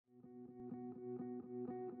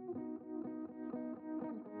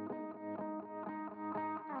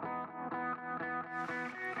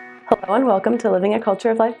Hello and welcome to Living a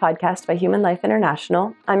Culture of Life podcast by Human Life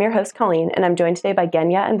International. I'm your host, Colleen, and I'm joined today by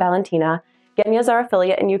Genya and Valentina. Genya is our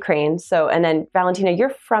affiliate in Ukraine. And then Valentina,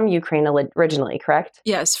 you're from Ukraine originally, correct?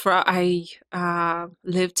 Yes, I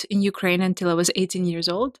lived in Ukraine until I was 18 years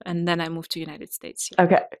old, and then I moved to the United States. Yeah.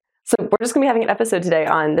 Okay. So we're just going to be having an episode today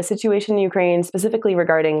on the situation in Ukraine, specifically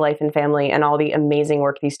regarding life and family and all the amazing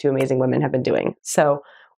work these two amazing women have been doing. So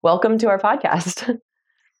welcome to our podcast.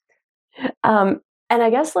 And I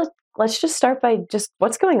guess let's just start by just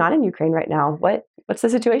what's going on in Ukraine right now. What's the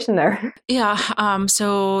situation there? Yeah.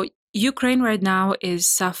 So Ukraine right now is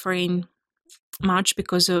suffering much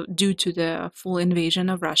due to the full invasion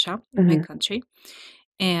of Russia in my country,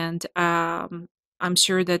 and I'm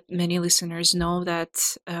sure that many listeners know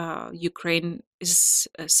that Ukraine is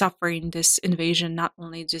suffering this invasion not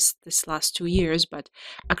only just this last 2 years, but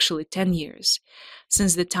actually 10 years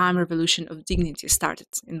since the time Revolution of Dignity started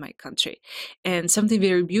in my country. And something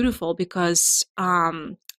very beautiful because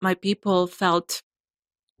my people felt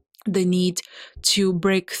the need to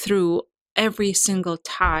break through every single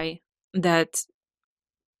tie that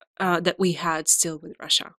we had still with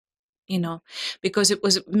Russia. Because it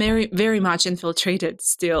was very, very much infiltrated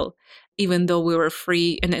still, even though we were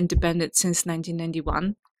free and independent since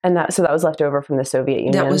 1991. And that was left over from the Soviet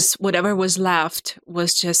Union. That was whatever was left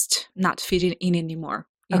was just not fitting in anymore.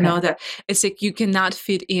 You know that it's like you cannot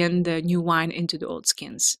fit in the new wine into the old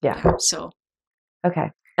skins. Yeah. So.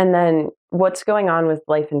 Okay. And then what's going on with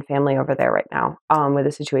life and family over there right now? With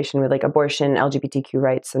the situation with like abortion, LGBTQ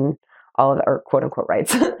rights, and all of that, or quote unquote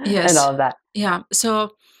rights, yes, and all of that. Yeah.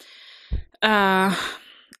 So.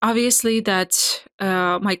 Obviously that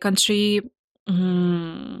my country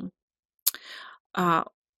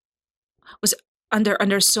was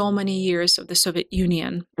under so many years of the Soviet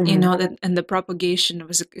Union, that, and the propagation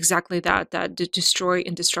was exactly that the destroy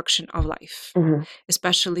and destruction of life,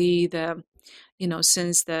 especially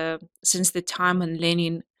since the time when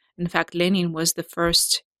Lenin, in fact, Lenin was the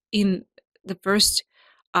first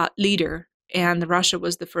leader, and Russia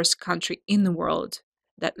was the first country in the world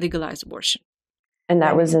that legalized abortion. And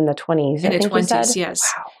that was in the 20s. In the 20s,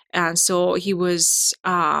 yes. Wow. And so he was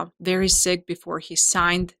very sick before he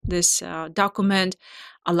signed this document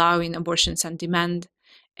allowing abortions on demand.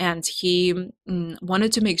 And he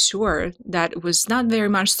wanted to make sure that it was not very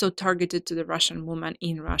much so targeted to the Russian woman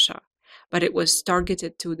in Russia, but it was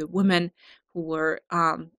targeted to the women who were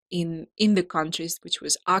in the countries which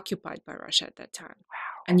was occupied by Russia at that time.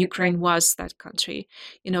 Wow. And Ukraine was that country,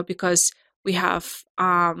 because we have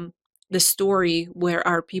the story where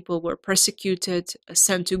our people were persecuted,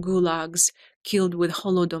 sent to gulags, killed with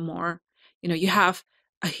Holodomor. You have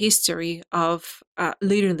a history of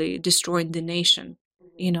literally destroying the nation.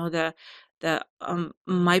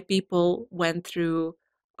 My people went through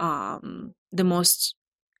the most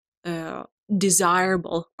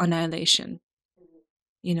desirable annihilation.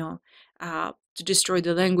 To destroy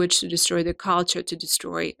the language, to destroy the culture, to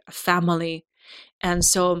destroy a family, and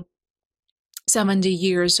so 70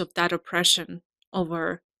 years of that oppression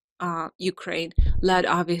over Ukraine led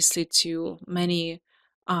obviously to many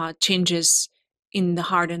changes in the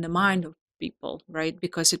heart and the mind of people, right?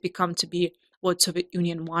 Because it became to be what Soviet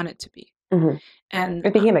Union wanted to be. And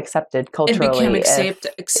it became accepted culturally. It became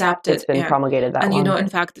accepted. It's been promulgated that long. And in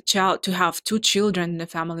fact, to have 2 children in the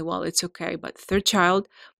family, well, it's okay. But third child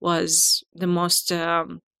was the most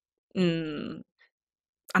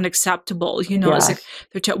unacceptable. It's like,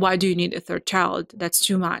 why do you need a third child? That's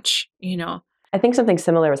too much. I think something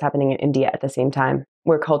similar was happening in India at the same time,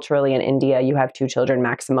 where culturally in India you have 2 children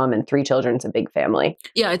maximum, and 3 children is a big family.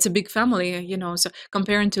 Yeah, it's a big family, so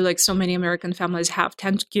comparing to like so many American families have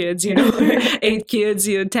 10 kids, 8 kids,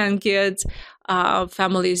 10 kids,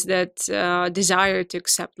 families that desire to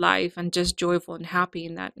accept life and just joyful and happy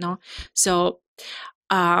in that. No, so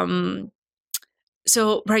right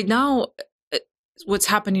now, what's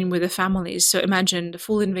happening with the families? So imagine the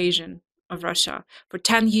full invasion of Russia. For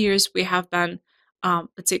 10 years, we have been,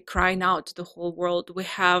 let's say, crying out to the whole world. We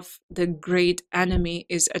have the great enemy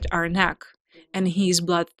is at our neck, and he is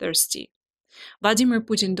bloodthirsty. Vladimir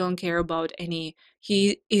Putin don't care about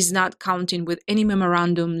he is not counting with any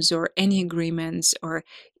memorandums or any agreements, or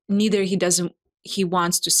neither he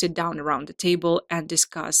wants to sit down around the table and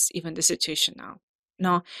discuss even the situation now.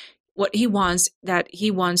 No, what he wants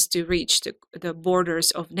to reach the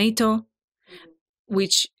borders of NATO,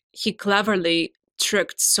 which he cleverly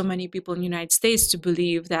tricked so many people in the United States to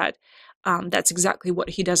believe that that's exactly what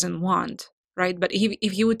he doesn't want, right? But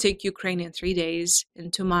if he would take Ukraine in 3 days,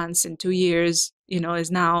 in 2 months, in 2 years,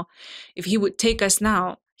 as now, if he would take us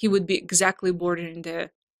now, he would be exactly bordering the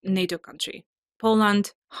NATO country.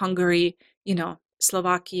 Poland, Hungary,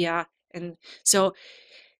 Slovakia. And so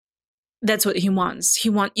that's what he wants. He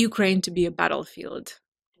wants Ukraine to be a battlefield.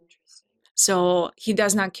 So he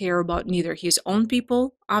does not care about neither his own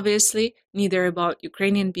people, obviously, neither about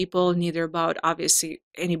Ukrainian people, neither about, obviously,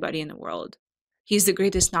 anybody in the world. He's the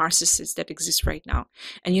greatest narcissist that exists right now.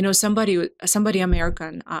 And somebody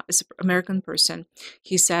American, American person,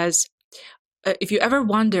 he says, if you ever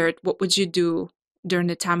wondered what would you do during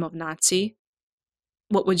the time of Nazi,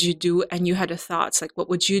 what would you do? And you had a thoughts like, what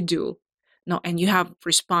would you do? No, and you have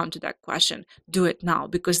respond to that question. Do it now,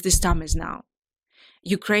 because this time is now.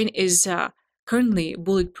 Ukraine is currently a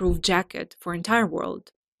bulletproof jacket for entire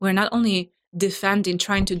world. We're not only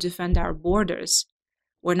trying to defend our borders.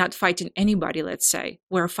 We're not fighting anybody, let's say.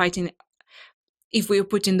 We're fighting, if we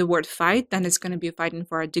put in the word fight, then it's going to be fighting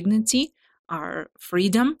for our dignity, our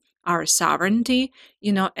freedom, our sovereignty,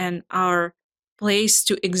 and our place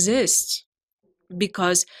to exist,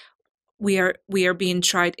 because we are being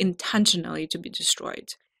tried intentionally to be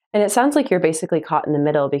destroyed. And it sounds like you're basically caught in the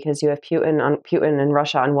middle, because you have Putin and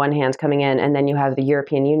Russia on one hand coming in, and then you have the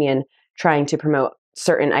European Union trying to promote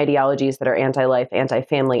certain ideologies that are anti-life,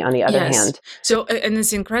 anti-family on the other hand. So, and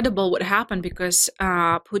it's incredible what happened, because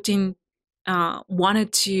Putin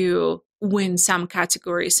wanted to win some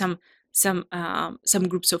category, some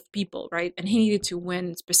groups of people, right? And he needed to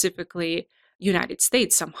win specifically United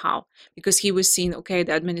States somehow, because he was seeing, okay,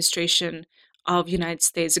 the administration of United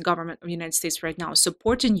States, the government of United States right now,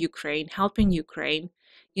 supporting Ukraine, helping Ukraine,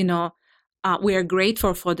 we are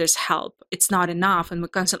grateful for this help. It's not enough, and we're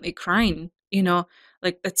constantly crying,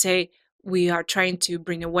 like, let's say we are trying to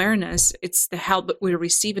bring awareness. It's the help that we're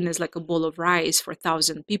receiving is like a bowl of rice for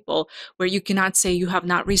 1,000 people, where you cannot say you have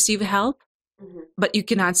not received help, but you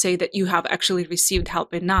cannot say that you have actually received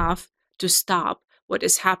help enough to stop what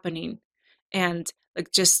is happening. And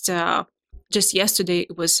like just yesterday,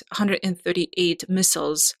 it was 138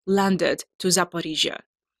 missiles landed to Zaporizhia.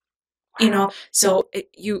 Wow. So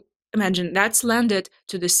you imagine that's landed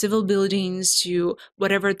to the civil buildings, to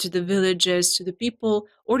whatever, to the villages, to the people,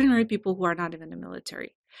 ordinary people who are not even in the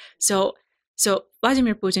military. So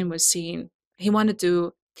Vladimir Putin was seeing, he wanted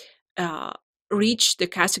to reach the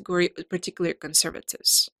category of particular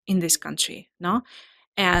conservatives in this country, no?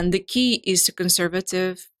 And the key is to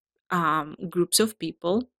conservative groups of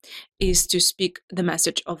people is to speak the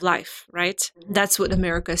message of life, right? That's what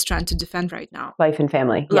America is trying to defend right now. Life and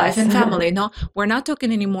family. Life and family. No, we're not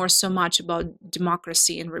talking anymore so much about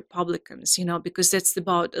democracy and Republicans, because that's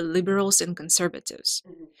about liberals and conservatives.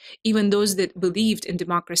 Even those that believed in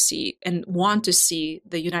democracy and want to see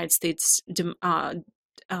the United States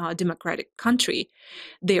democratic country,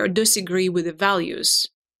 they disagree with the values,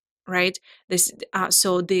 right?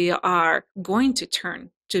 So they are going to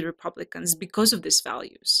turn to the Republicans because of these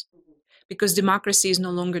values, because democracy is no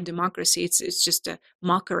longer democracy. It's just a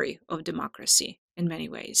mockery of democracy in many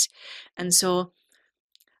ways. And so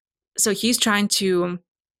he's trying to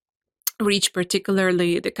reach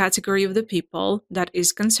particularly the category of the people that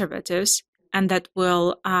is conservatives, and that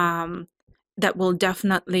will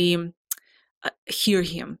definitely hear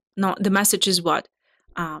him. No, the message is what?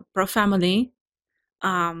 Pro-family,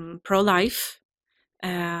 pro-life,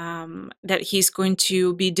 that he's going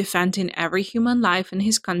to be defending every human life in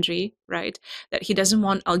his country, right? That he doesn't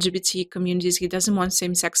want LGBT communities, he doesn't want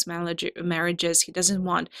same-sex marriages, he doesn't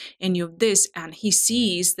want any of this. And he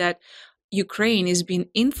sees that Ukraine is being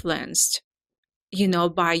influenced,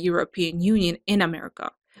 by European Union in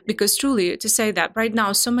America. Because truly, to say that right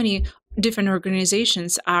now, so many different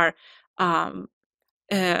organizations are,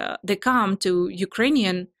 they come to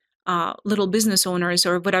Ukrainian little business owners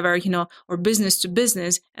or whatever, or business to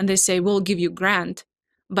business, and they say, we'll give you grant.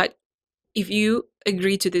 But if you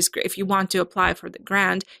agree to this, if you want to apply for the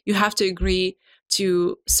grant, you have to agree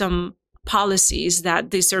to some policies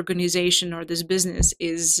that this organization or this business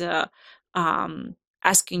is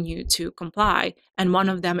asking you to comply. And one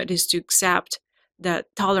of them, it is to accept the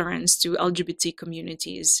tolerance to LGBT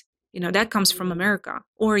communities. That comes from America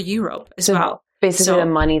or Europe as well. Basically, the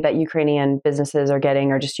money that Ukrainian businesses are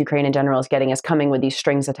getting, or just Ukraine in general is getting, is coming with these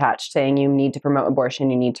strings attached, saying you need to promote abortion,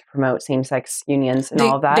 you need to promote same-sex unions, and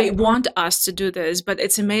all of that. They want us to do this, but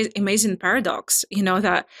it's amazing paradox,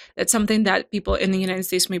 that's something that people in the United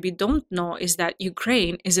States maybe don't know, is that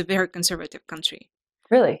Ukraine is a very conservative country.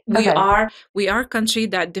 Really? Okay. We are a country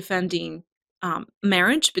that defending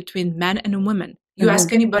marriage between men and women. You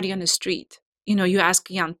ask anybody on the street, you ask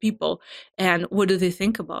young people, and what do they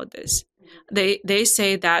think about this? They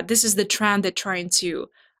say that this is the trend they're trying to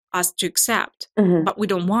us to accept, but we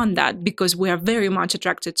don't want that, because we are very much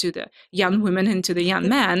attracted to the young women and to the young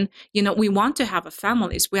men. We want to have a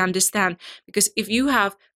families. We understand, because if you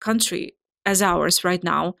have country as ours right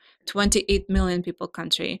now, 28 million people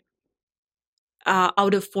country,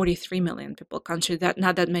 out of 43 million people country, that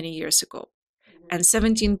not that many years ago. And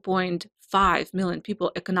 17.5 million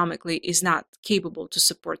people economically is not capable to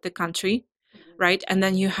support the country, right? And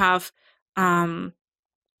then you have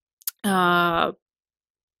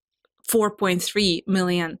 4.3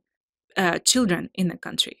 million children in the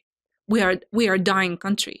country. We are a dying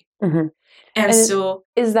country. Mm-hmm. And so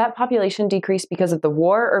is that population decreased because of the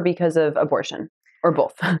war or because of abortion, or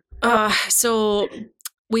both? So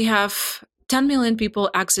we have 10 million people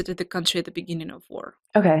exited the country at the beginning of war.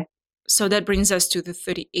 Okay. So that brings us to the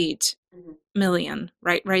 38 million,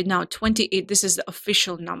 right? Right now, 28, this is the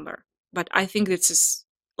official number. But I think this is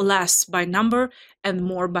less by number and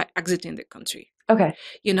more by exiting the country. Okay.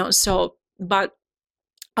 But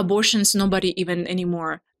abortions, nobody even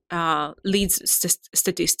anymore leads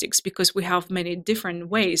statistics, because we have many different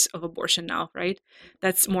ways of abortion now, right?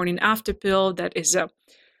 That's morning after pill, that is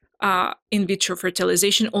in vitro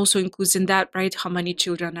fertilization also includes in that, right? How many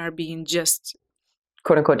children are being just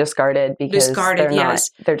quote unquote discarded because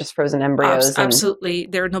they're just frozen embryos. Absolutely.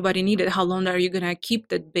 They're nobody needed. How long are you going to keep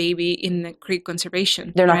that baby in the crate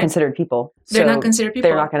conservation? They're not considered people. They're not considered people.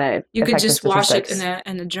 They're not going to. You could just wash it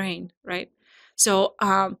in a drain, right? So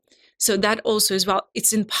that also as well,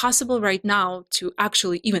 it's impossible right now to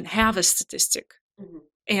actually even have a statistic. Mm-hmm.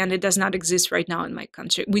 And it does not exist right now in my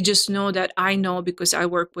country. We just know that I know because I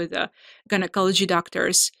work with gynecology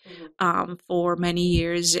doctors for many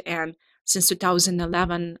years. And since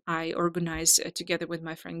 2011, I organized together with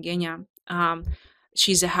my friend Genya.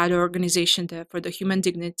 She's a head organization for the human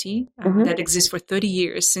dignity that exists for 30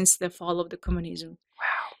 years since the fall of the communism. Wow.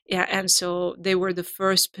 Yeah, and so they were the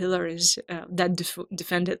first pillars that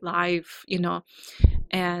defended life,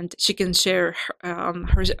 and she can share her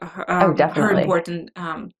important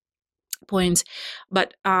points.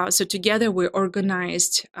 But so together we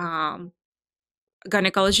organized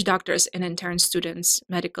gynecology doctors and intern students,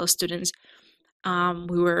 medical students.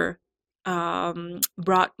 We were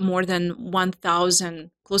brought more than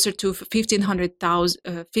 1,000, closer to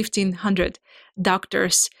 1,500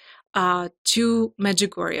 doctors to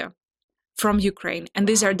Medjugorje from Ukraine. And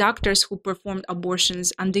these are doctors who performed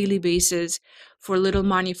abortions on daily basis for little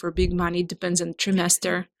money, for big money, depends on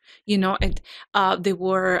trimester, and they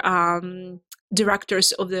were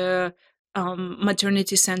directors of the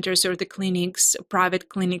maternity centers or the clinics, private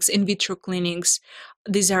clinics, in vitro clinics.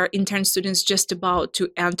 These are intern students just about to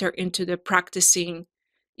enter into the practicing,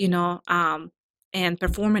 and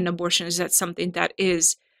performing abortions. That's something that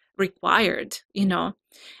is required,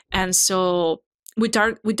 and so we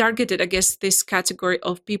targeted, I guess, this category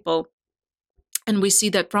of people. And we see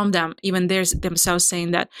that from them, even there's themselves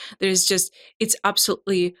saying that it's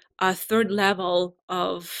absolutely a third level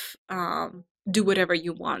of do whatever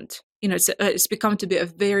you want. It's become to be a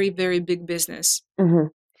very, very big business. Mm-hmm.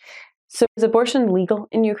 So is abortion legal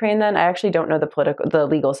in Ukraine then? I actually don't know the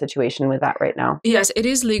legal situation with that right now. Yes, it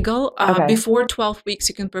is legal. Before 12 weeks,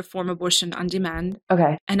 you can perform abortion on demand.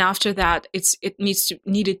 Okay. And after that, it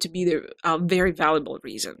needed to be the very valuable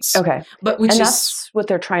reasons. Okay. That's what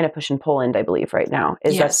they're trying to push in Poland, I believe, right now.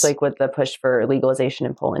 That's like what the push for legalization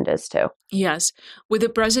in Poland is too. Yes. With the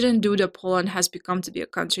President Duda, Poland has become to be a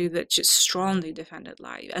country that just strongly defended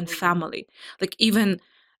life and family. Like even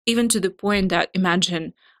to the point that,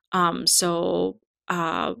 imagine, they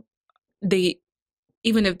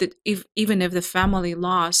even if the family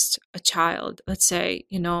lost a child, let's say,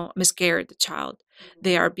 miscarried the child,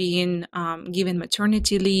 they are being given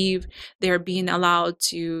maternity leave. They are being allowed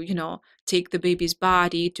to, take the baby's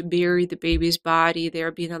body, to bury the baby's body. They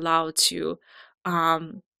are being allowed to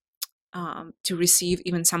receive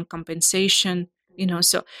even some compensation.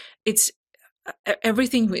 So it's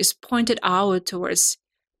everything is pointed out towards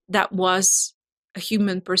that was a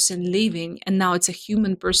human person living, and now it's a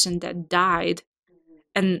human person that died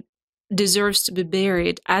and deserves to be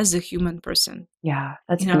buried as a human person. Yeah,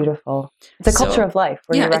 that's beautiful. It's a culture of life.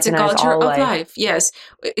 Where it's a culture of life. Yes,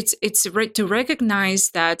 it's right to recognize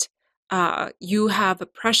that you have a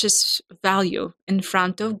precious value in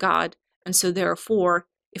front of God, and so therefore,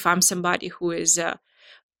 if I'm somebody who is a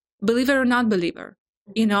believer or not believer,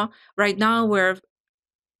 right now we're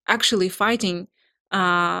actually fighting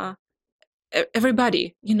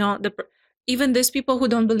everybody. Even these people who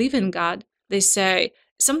don't believe in God, they say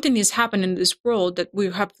something is happening in this world that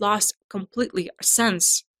we have lost completely a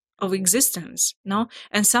sense of existence,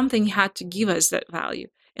 and something had to give us that value.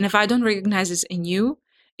 And if I don't recognize this in you,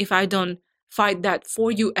 if I don't fight that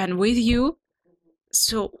for you and with you,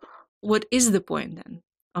 so what is the point then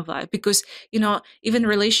of life? Because even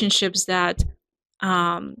relationships that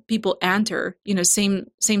people enter,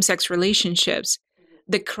 same-sex relationships,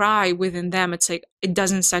 the cry within them, it's like, it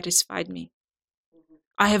doesn't satisfy me.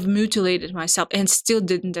 I have mutilated myself and still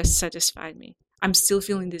didn't satisfy me. I'm still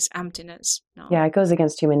feeling this emptiness. No. Yeah, it goes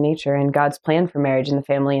against human nature and God's plan for marriage and the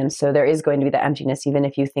family. And so there is going to be the emptiness, even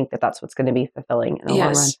if you think that that's what's going to be fulfilling in the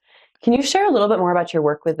long run. Can you share a little bit more about your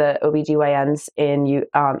work with the OBGYNs in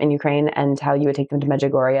Ukraine and how you would take them to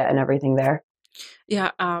Medjugorje and everything there?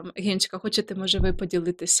 Генчика, хочете, може, ви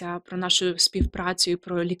поділитися про нашу співпрацю і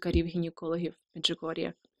про лікарів-гінекологів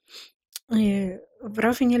Меджугор'я?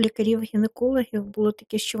 Враження лікарів-гінекологів було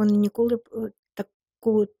таке, що вони ніколи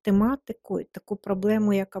таку тематику, таку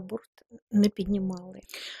проблему, як аборт, не піднімали.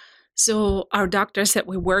 So our doctors that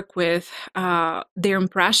we work with, their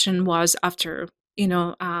impression was after,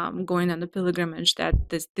 going on a pilgrimage that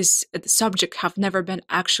this subject have never been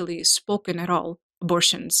actually spoken at all,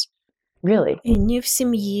 abortions. Really? Ні в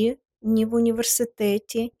сім'ї, ні в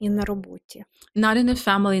університеті, ні на роботі. Not in a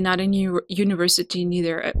family, not in university,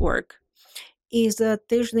 neither at work. І за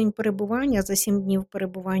тиждень перебування, за 7 днів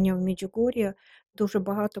перебування в Меджугор'ї дуже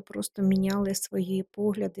багато просто міняли свої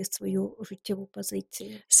погляди, свою життєву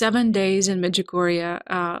позицію. 7 days in Medjugorje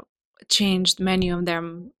changed many of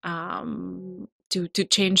them to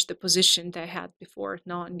change the position they had before,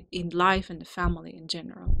 in life and the family in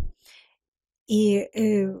general. І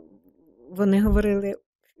вони говорили,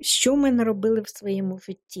 що ми наробили в своєму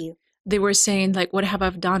житті. They were saying, like, what have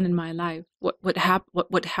I done in my life?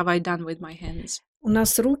 What have I done with my hands? У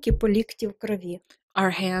нас руки по лікті в крові.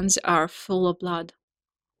 Our hands are full of blood.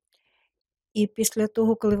 І після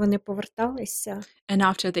того, коли вони поверталися, and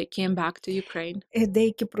after they came back to Ukraine,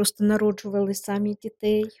 деякі просто народжували самі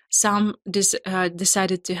дітей. Some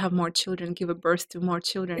decided to have more children, give a birth to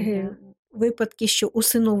more children. Випадки, що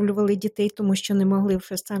усиновлювали дітей, тому що не могли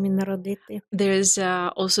вже самі народити. There's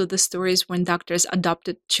also the stories when doctors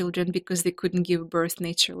adopted children because they couldn't give birth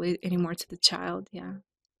naturally anymore to the child. Yeah.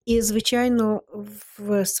 І, звичайно,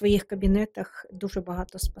 в своїх кабінетах дуже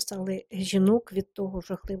багато спасали жінок від того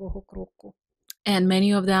жахливого кроку. And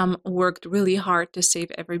many of them worked really hard to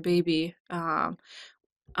save every baby.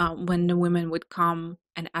 When the women would come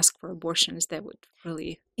and ask for abortions, they would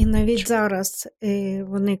really... І навіть зараз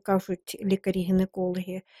вони кажуть,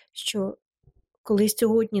 лікарі-гінекологи, що коли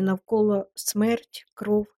сьогодні навколо смерть,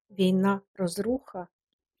 кров, війна, розруха,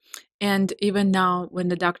 and even now when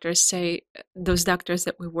the doctors say, those doctors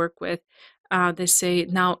that we work with, they say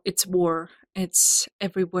now it's war, it's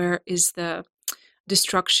everywhere is the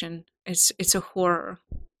destruction, it's a horror.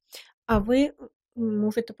 А ви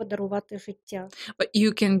можете подарувати життя. But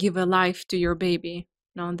you can give a life to your baby.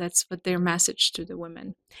 No, that's what their message to the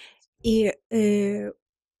women. І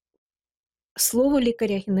слово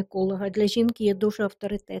лікаря-гінеколога для жінки є дуже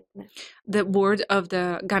авторитетне. The word of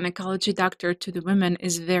the gynecology doctor to the women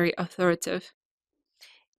is very authoritative.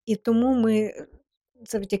 І тому ми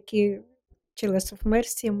завдяки Chalice of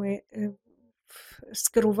Mercy ми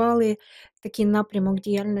скерували такий напрямок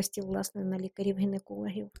діяльності, власне, на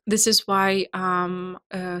лікарів-гінекологів. This is why,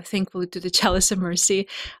 thankfully to the Chalice of Mercy,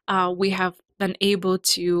 we have been able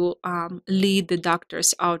to lead the doctors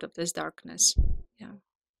out of this darkness. Yeah.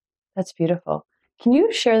 That's beautiful. Can you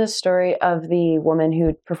share the story of the woman who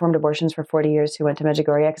performed abortions for 40 years who went to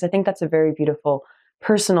Medjugorje? Because I think that's a very beautiful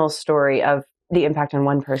personal story of the impact on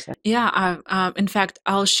one person. Yeah, in fact,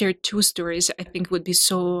 I'll share 2 stories I think would be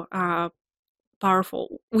so powerful,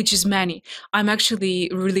 which is many. I'm actually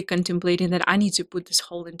really contemplating that I need to put this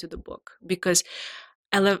whole into the book because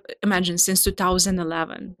imagine since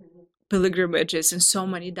 2011, pilgrimages and so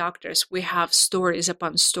many doctors, we have stories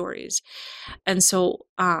upon stories. And so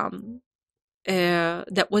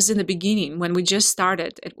that was in the beginning when we just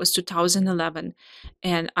started. It was 2011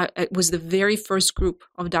 and it was the very first group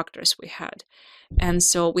of doctors we had. And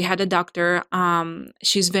so we had a doctor,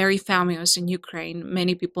 she's very famous in Ukraine.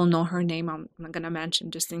 Many people know her name. I'm not going to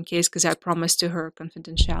mention just in case because I promised to her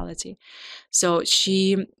confidentiality. So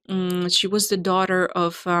she was the daughter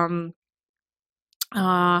of,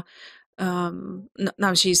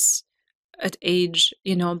 now she's at age,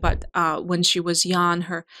 but when she was young,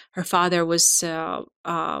 her father was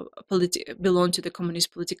belonged to the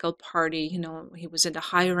Communist political party. He was at a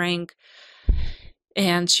high rank.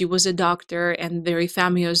 And she was a doctor and very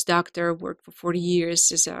famous doctor, worked for 40 years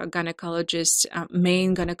as a gynecologist,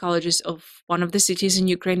 main gynecologist of one of the cities in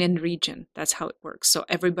Ukraine and region. That's how it works. So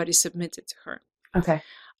everybody submitted to her. Okay.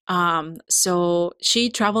 So she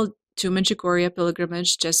traveled to Medjugorje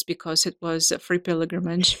pilgrimage just because it was a free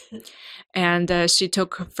pilgrimage. And she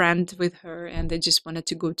took a friend with her and they just wanted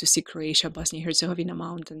to go to see Croatia, Bosnia-Herzegovina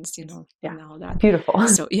mountains, and all that. Beautiful.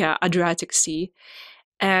 So yeah, Adriatic Sea.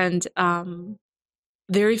 And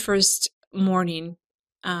very first morning,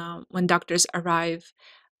 when doctors arrive,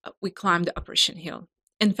 we climb the Operation Hill.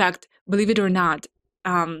 In fact, believe it or not,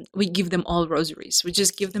 we give them all rosaries. We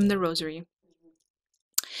just give them the rosary.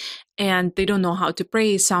 And they don't know how to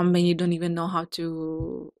pray. Many don't even know how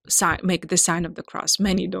to make the sign of the cross.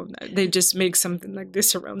 Many don't. They just make something like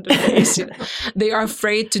this around their face. They are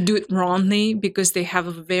afraid to do it wrongly because they have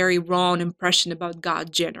a very wrong impression about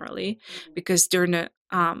God generally. Because during the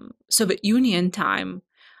Soviet Union time,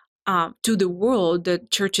 to the world, the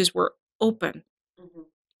churches were open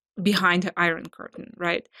behind the Iron Curtain,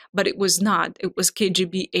 right? But it was not. It was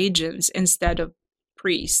KGB agents instead of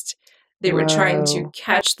priests. They were trying to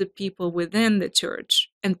catch the people within the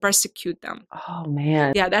church and persecute them. Oh,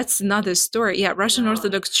 man. Yeah, that's another story. Yeah, Russian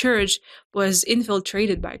Orthodox Church was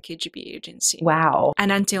infiltrated by a KGB agency. Wow.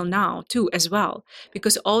 And until now, too, as well.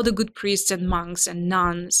 Because all the good priests and monks and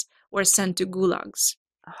nuns were sent to gulags.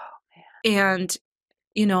 Oh, man. And,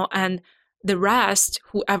 and the rest,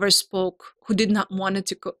 whoever spoke, who did not want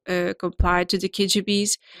to comply to the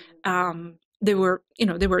KGBs, they were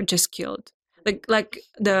just killed. Like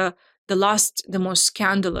the most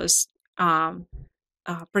scandalous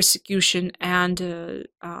persecution, and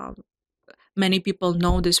many people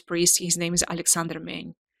know this priest. His name is Alexander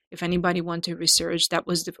Mein. If anybody want to research, that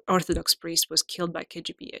was the Orthodox priest was killed by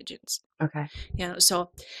KGB agents. Okay.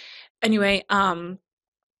 So anyway, going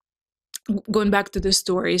back to the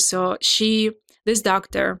story. So this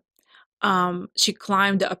doctor, she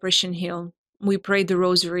climbed the Operation Hill. We prayed the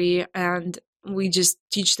rosary, and we just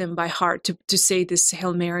teach them by heart to say this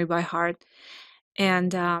Hail Mary by heart.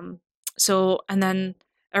 And and then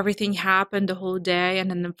everything happened the whole day.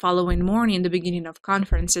 And then the following morning, the beginning of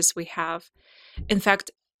conferences we have. In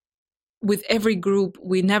fact, with every group,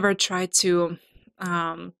 we never try to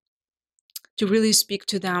really speak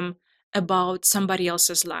to them about somebody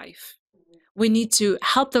else's life. We need to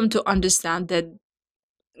help them to understand that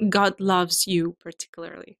God loves you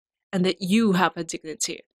particularly, and that you have a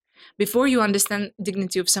dignity. Before you understand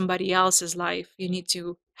dignity of somebody else's life, you need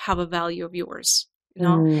to have a value of yours,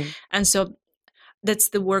 And so that's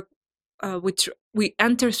the work which we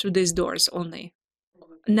enter through these doors only.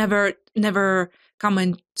 Never come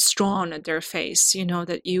in strong at their face,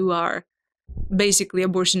 that you are basically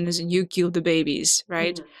abortionists and you kill the babies,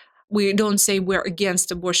 right? We don't say we're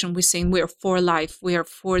against abortion. We're saying we're for life. We are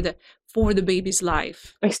for the baby's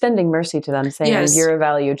life. Extending mercy to them, saying you're a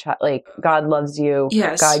valued child, like God loves you,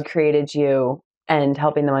 God created you, and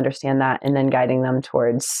helping them understand that, and then guiding them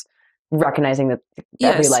towards recognizing that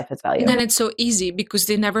every life has value. Then it's so easy because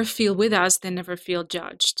they never feel with us. They never feel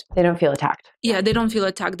judged. They don't feel attacked. Yeah, they don't feel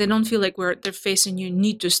attacked. They don't feel like they're facing you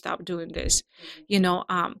need to stop doing this,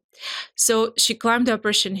 So she climbed the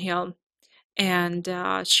Operation Hill, and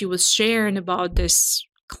she was sharing about this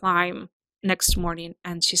climb next morning.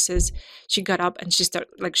 And she says she got up and she started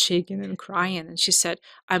like shaking and crying. And she said,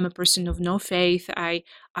 "I'm a person of no faith. I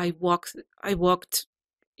walked,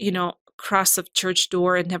 across the church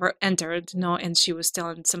door and never entered." And she was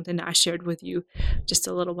telling something I shared with you just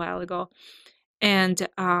a little while ago. And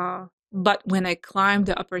but when I climbed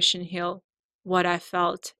the Operation Hill, what I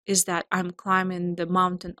felt is that I'm climbing the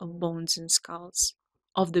mountain of bones and skulls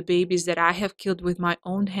of the babies that I have killed with my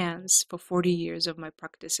own hands for 40 years of my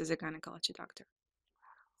practice as a gynecology doctor.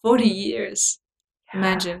 40 years.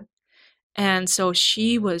 Imagine. And so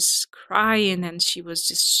she was crying and she was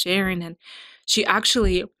just sharing, and she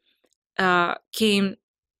actually came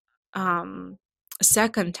a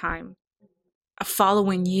second time, a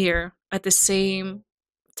following year at the same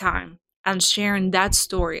time, and sharing that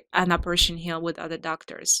story at Operation Hill with other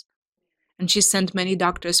doctors. And she sent many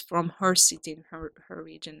doctors from her city and her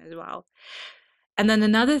region as well. And then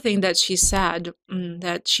another thing that she said,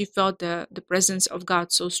 that she felt the presence of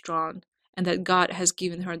God so strong, and that God has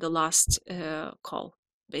given her the last call,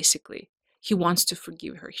 basically. He wants to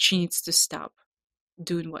forgive her. She needs to stop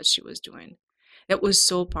doing what she was doing. It was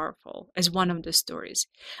so powerful as one of the stories.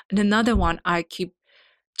 And another one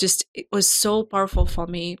it was so powerful for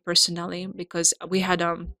me personally, because we had,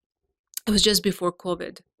 it was just before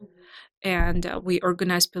COVID. And we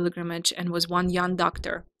organized pilgrimage, and was one young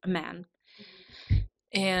doctor, a man.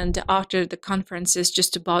 And after the conferences,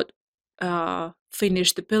 just about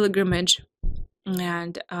finished the pilgrimage,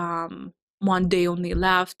 and one day only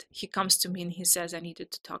left, he comes to me and he says, "I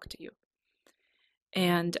needed to talk to you."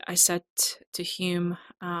 And I said to him,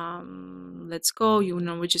 "Let's go,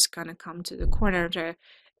 we're just gonna come to the corner."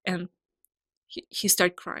 And he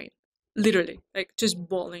started crying, literally, like just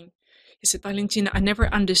bawling. He said, "Valentina, I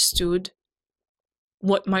never understood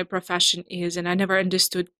what my profession is, and I never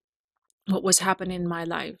understood what was happening in my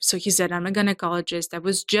life." So he said, "I'm a gynecologist. I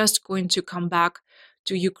was just going to come back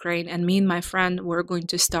to Ukraine, and me and my friend were going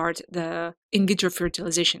to start the in vitro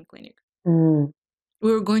fertilization clinic. Mm.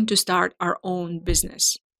 We were going to start our own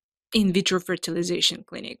business, in vitro fertilization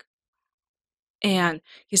clinic. And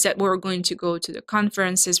he said, we're going to go to the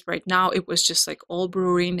conferences. Right now, it was just like all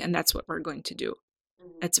brewing, and that's what we're going to do.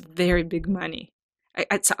 It's very big money.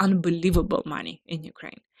 It's unbelievable money in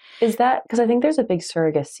Ukraine. Is that because I think there's a big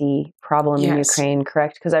surrogacy problem in Yes. Ukraine,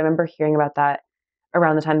 correct? Because I remember hearing about that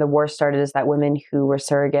around the time the war started, is that women who were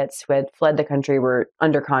surrogates who had fled the country were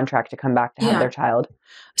under contract to come back to have Yeah. their child.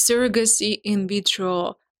 Surrogacy, in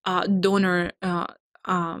vitro, donor,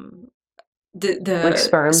 the Like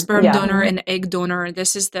sperm? sperm Yeah. donor and egg donor.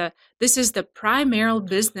 This is the primary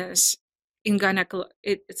business in gynecology.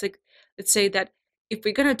 It's like, let's say that if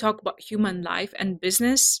we're gonna talk about human life and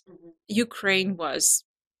business, Ukraine was,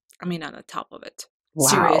 on the top of it. Wow.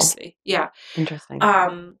 Seriously, yeah. Interesting.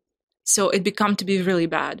 So it became to be really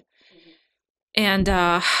bad. And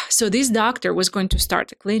so this doctor was going to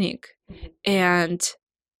start a clinic, and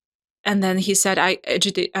then he said, I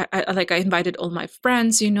invited all my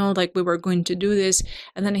friends, like we were going to do this.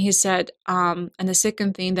 And then he said, and the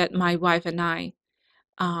second thing, that my wife and I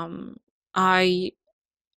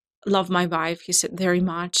love my wife, he said, very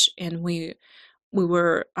much, and we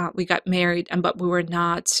got married, but we were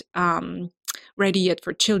not ready yet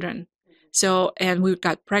for children. So, and we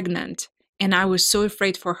got pregnant, and I was so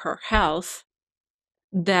afraid for her health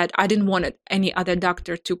that I didn't want any other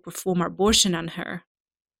doctor to perform abortion on her.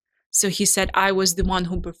 So he said I was the one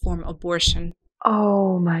who performed abortion.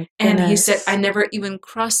 Oh my goodness. And he said I never even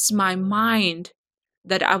crossed my mind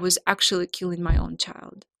that I was actually killing my own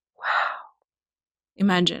child. Wow.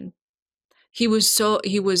 Imagine. He was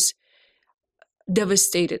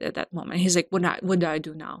devastated at that moment. He's like, what do I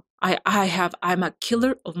do now? I'm a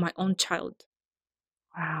killer of my own child.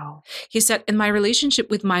 Wow. He said, in my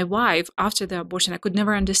relationship with my wife after the abortion, I could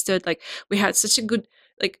never understood, like, we had such a good,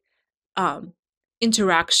 like,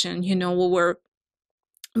 interaction, we were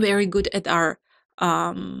very good at our,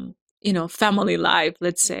 family life,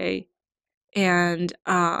 let's say. And,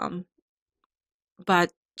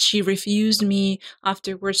 but she refused me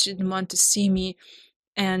afterwards. She didn't want to see me.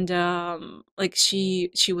 And,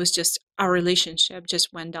 she was just, our relationship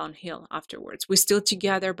just went downhill afterwards. We're still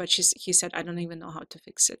together, but he said, I don't even know how to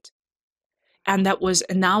fix it. And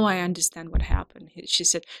now I understand what happened. She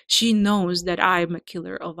said, she knows that I'm a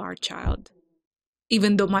killer of our child,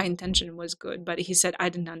 even though my intention was good. But he said, I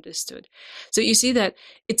didn't understood. So you see that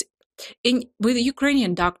with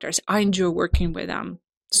Ukrainian doctors, I enjoy working with them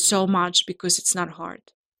so much because it's not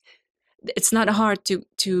hard. It's not hard to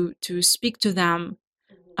speak to them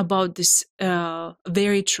about this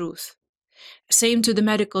very truth. Same to the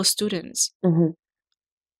medical students. Mm-hmm.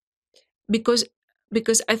 Because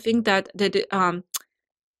I think that the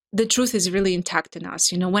truth is really intact in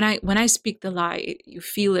us. When I speak the lie, you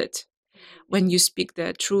feel it. When you speak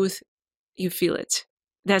the truth, you feel it.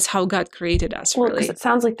 That's how God created us, well, really. Because it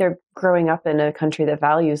sounds like they're growing up in a country that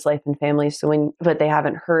values life and family. But they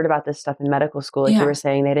haven't heard about this stuff in medical school. Like you were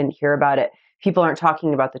saying, they didn't hear about it. People aren't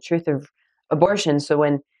talking about the truth of abortion. So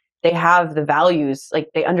when they have the values,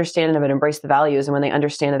 like they understand them and embrace the values. And when they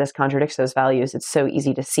understand that this contradicts those values, it's so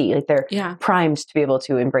easy to see. Like they're primed to be able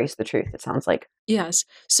to embrace the truth, it sounds like. Yes.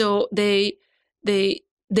 So they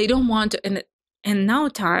don't want to, and now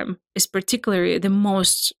time is particularly the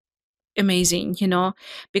most amazing,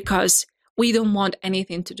 because we don't want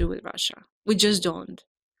anything to do with Russia. We just don't.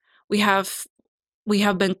 We have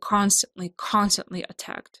been constantly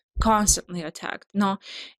attacked. No,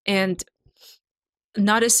 and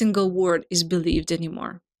not a single word is believed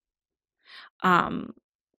anymore. And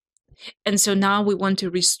so now we want to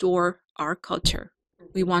restore our culture.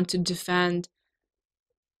 We want to defend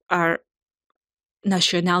our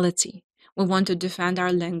nationality. We want to defend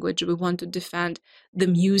our language. We want to defend the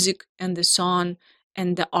music and the song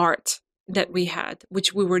and the art that we had,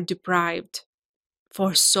 which we were deprived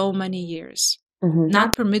for so many years. Mm-hmm.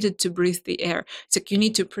 Not permitted to breathe the air. It's like you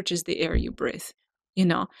need to purchase the air you breathe,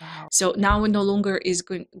 Wow. So now it no longer is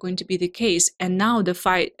going to be the case. And now the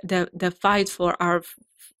fight for our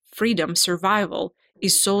freedom, survival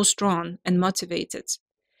is so strong and motivated.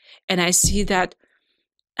 And I see that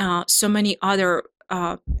so many other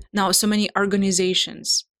now so many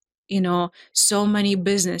organizations, so many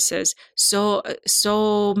businesses,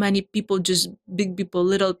 so many people, just big people,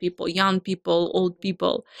 little people, young people, old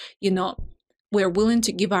people, we're willing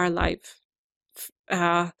to give our life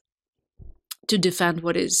to defend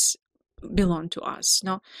what is belong to us.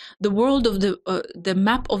 No, the world of the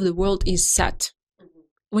map of the world is set.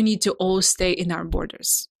 We need to all stay in our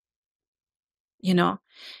borders,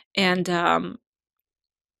 and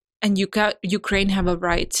and Ukraine have a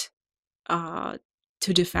right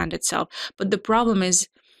to defend itself. But the problem is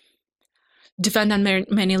defend on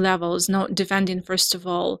many levels. No, defending, first of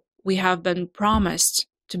all, we have been promised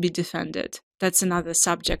to be defended. That's another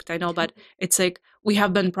subject, I know, but it's like we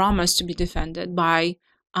have been promised to be defended by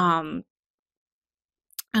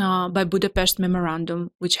Budapest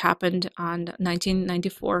Memorandum, which happened on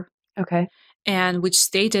 1994. Okay. And which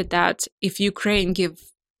stated that if Ukraine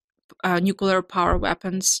give nuclear power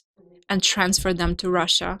weapons and transfer them to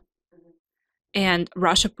Russia, and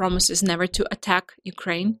Russia promises never to attack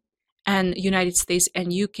Ukraine, and United States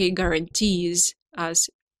and UK guarantees us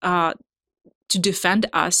to defend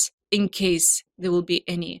us in case there will be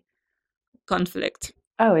any conflict.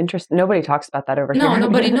 Oh, interesting. Nobody talks about that over here. No,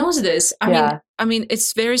 nobody knows this. Yeah. I mean,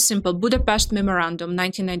 it's very simple. Budapest Memorandum,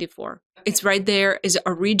 1994. It's right there. Is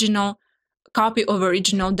original copy of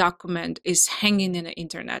original document is hanging in the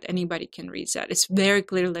internet. Anybody can read that. It's very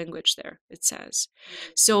clear language there. It says.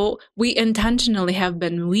 So we intentionally have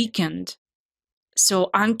been weakened, so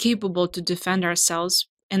incapable to defend ourselves.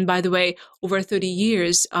 And by the way, over 30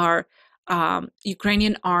 years, our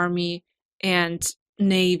Ukrainian army and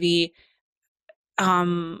navy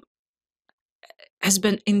has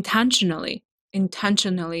been intentionally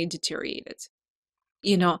deteriorated,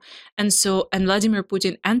 and Vladimir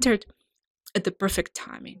Putin entered at the perfect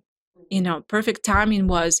timing. Perfect timing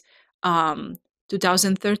was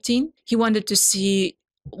 2013. He wanted to see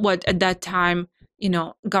what at that time,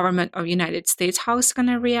 government of United States, how it's going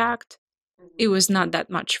to react. It was not that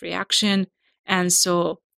much reaction. And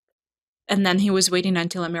then he was waiting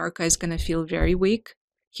until America is going to feel very weak.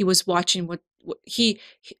 He was watching what his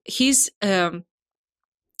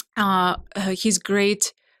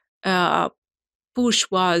great push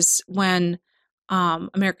was when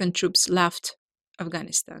American troops left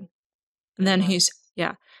Afghanistan. And then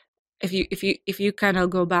if you kind of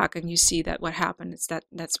go back and you see that what happened,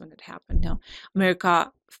 that's when it happened. No,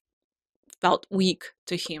 America felt weak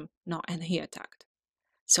to him, and he attacked.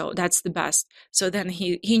 So that's the best. So then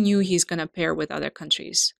he knew he's gonna pair with other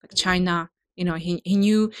countries like China. He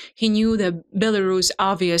knew that Belarus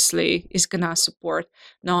obviously is gonna support.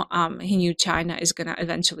 He knew China is gonna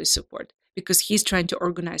eventually support, because he's trying to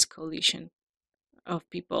organize coalition of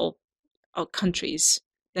people, of countries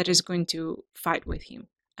that is going to fight with him.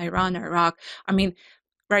 Iran, Iraq. I mean,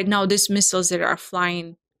 right now, these missiles that are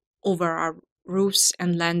flying over our roofs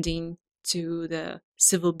and landing to the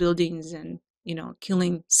civil buildings and,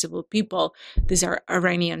 killing civil people, these are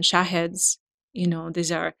Iranian Shaheds.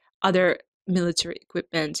 These are other military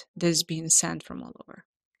equipment that's being sent from all over.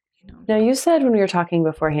 Now, you said when we were talking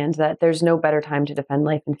beforehand that there's no better time to defend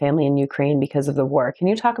life and family in Ukraine because of the war. Can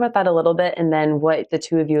you talk about that a little bit, and then what the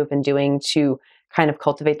two of you have been doing to kind of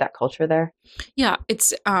cultivate that culture there? Yeah,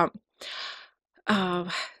 it's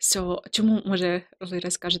so чому, може, ви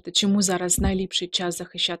розкажете, чому зараз найліпший час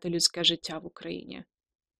захищати людське життя в Україні?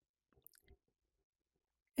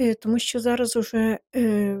 Тому що зараз уже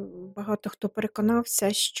багато хто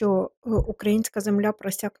переконався, що українська земля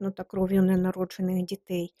просякнута кров'ю ненароджених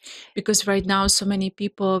дітей. Because right now so many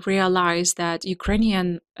people realize that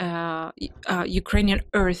Ukrainian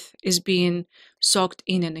earth is being soaked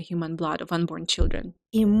in the human blood of unborn children.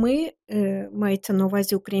 І ми, мається на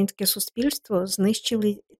увазі українське суспільство,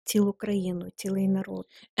 знищили цілу країну, цілий народ.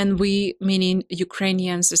 And we, meaning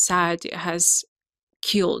Ukrainian society, has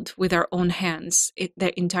killed with our own hands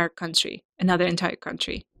the entire country, another entire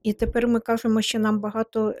country. І тепер ми кажемо, що нам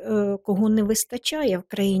багато кого не вистачає в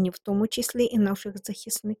країні, в тому числі і наших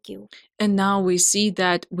захисників. And now we see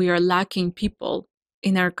that we are lacking people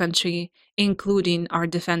in our country, including our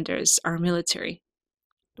defenders, our military.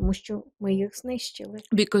 Тому що ми їх знищили.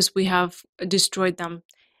 Because we have destroyed them.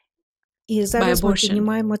 І зараз ми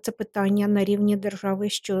піднімаємо це питання на рівні держави,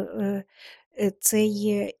 що це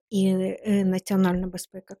є і національна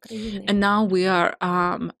безпека країни. And now we are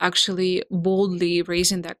actually boldly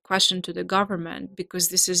raising that question to the government, because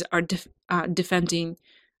this is our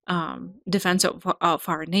defense of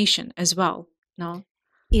our nation as well. No?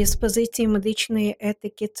 І з позиції медичної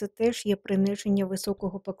етики це теж є приниження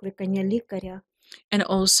високого покликання лікаря. And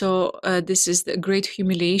also this is the great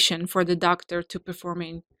humiliation for the doctor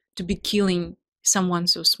to be killing someone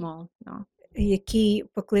so small. No? Який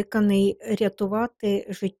покликаний рятувати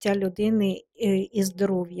життя людини і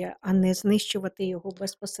здоров'я, а не знищувати його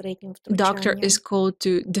безпосереднім втручанням. Doctor is called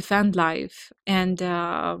to defend life and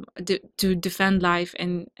to defend life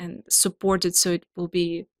and support it so it will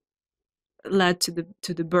be led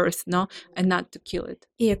to the birth, no, and not to kill it.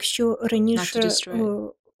 І якщо раніше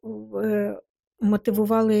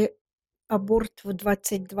мотивували аборт в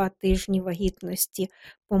 22 тижні вагітності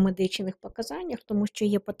по медичних показаннях, тому що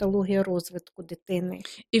є патологія розвитку дитини.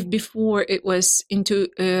 If before it was into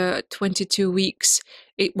 22 weeks,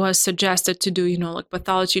 it was suggested to do, like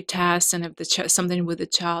pathology tests and if something with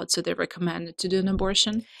the child, so they recommended to do an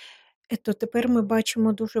abortion. То тепер ми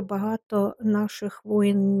бачимо дуже багато наших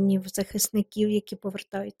воїнів-захисників, які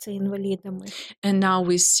повертаються інвалідами. And now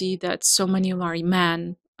we see that so many of our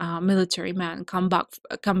men, military men,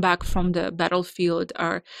 come back from the battlefield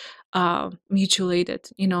are mutilated.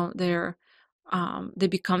 They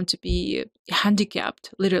become to be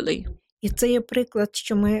handicapped, literally. І це є приклад,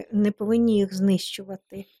 що ми не повинні їх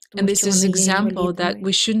знищувати. And this is an example that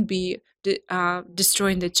we shouldn't be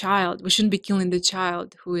destroying the child. We shouldn't be killing the child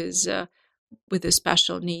who is with the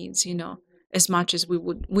special needs, as much as we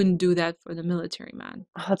wouldn't do that for the military man.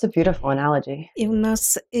 Oh, that's a beautiful analogy. І в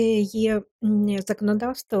нас є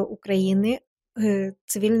законодавство України,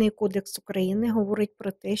 Цивільний кодекс України говорить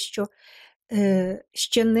про те, що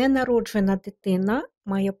ще не народжена дитина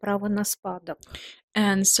має право на спадок.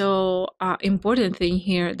 And so important thing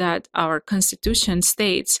here that our constitution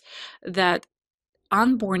states that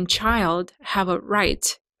unborn child have a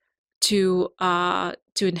right to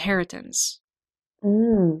inheritance.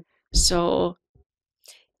 So,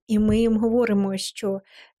 і ми їм говоримо, що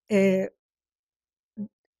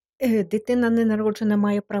дитина ненароджена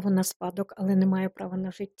має право на спадок, але не має права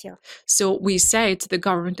на життя. So we say to the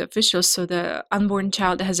government officials, so the unborn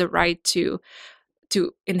child has a right to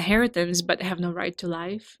inheritance, but have no right to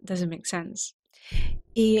life. Doesn't make sense.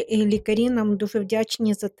 І лікарі нам дуже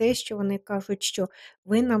вдячні за те, що вони кажуть, що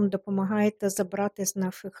ви нам допомагаєте забрати з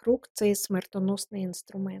наших рук цей смертоносний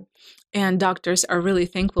інструмент. And doctors are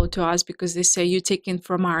really thankful to us because they say you're taking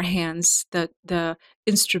from our hands the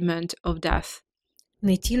instrument of death.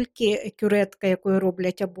 Не тільки кюретка, якою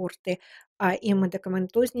роблять аборти, а і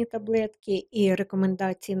медикаментозні таблетки, і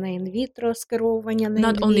рекомендації на інвітро, скеровування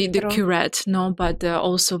на Not only the інвітро. curette, no, but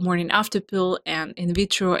also morning after pill and in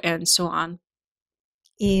vitro and so on.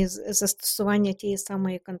 І застосування тієї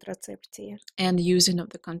самої контрацепції. And using of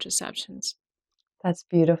the contraceptions. That's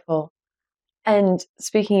beautiful. And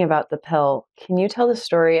speaking about the pill, can you tell the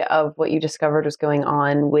story of what you discovered was going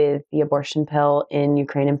on with the abortion pill in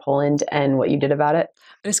Ukraine and Poland and what you did about it?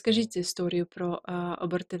 Розкажіть історію про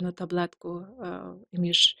абортивну таблетку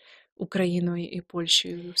між Україною і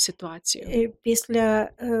Польщею ситуацію. Після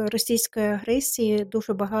російської агресії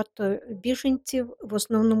дуже багато біженців, в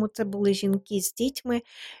основному це були жінки з дітьми,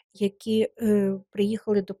 які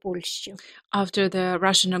приїхали до Польщі. After the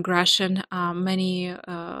Russian aggression, many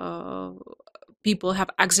people have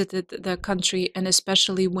exited the country, and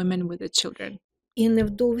especially women with the children. І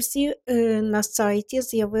невдовзі на сайті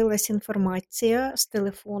з'явилась інформація з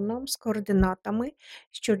телефоном, з координатами,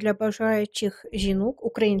 що для бажаючих жінок,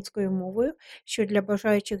 українською мовою, що для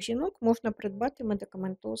бажаючих жінок можна придбати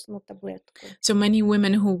медикаментозну таблетку. So many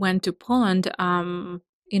women who went to Poland,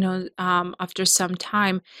 after some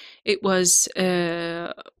time, it was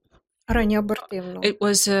Ранньоабортивну. it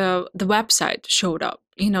was the website showed up,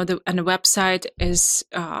 and the website is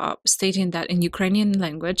stating that in Ukrainian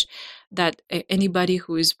language that anybody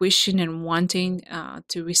who is wishing and wanting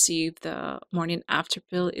to receive the morning after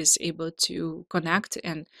pill is able to connect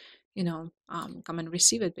and come and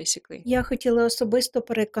receive it, basically. Я хотіла особисто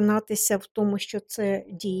переконатися в тому, що це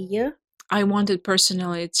діє. I wanted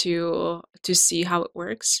personally to see how it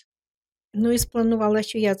works. Ну і спланувала,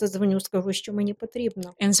 що я задзвоню, скажу, що мені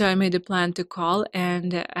потрібно. And so I made a plan to call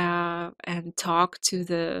and talk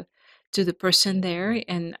to the person there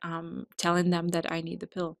and telling them that I need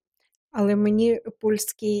the pill. Але мені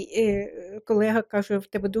польський колега каже, в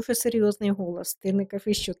тебе дуже серйозний голос, ти не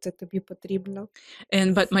кажи, що це тобі потрібно.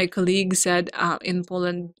 But my colleague said in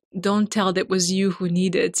Poland, don't tell that it was you who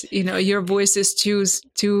needed. Your voice is too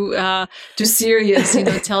serious.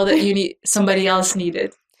 Tell that you need somebody else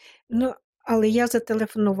needed. Ну, але я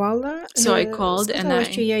зателефонувала, So I called сказала,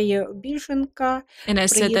 що я є біженка, and I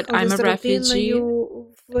said that I'm приїхала a з refugee. родиною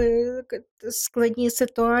в складній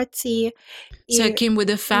ситуації. So I came with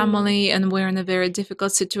a family and we're in a very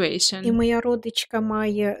difficult situation. І моя родичка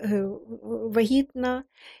вагітна,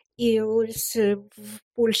 і ось в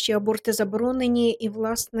Польщі аборти заборонені, і,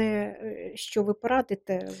 власне, що ви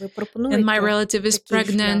порадите, ви пропонуєте? And my relative is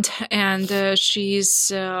такий pregnant шлях? and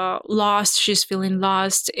she's lost, she's feeling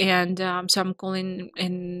lost, and so I'm calling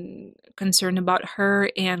in concern about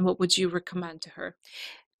her and what would you recommend to her?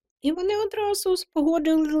 І вони одразу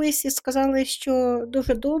погодились і сказали, що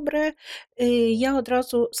дуже добре. Я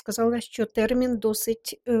одразу сказала, що термін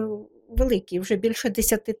досить великий, вже більше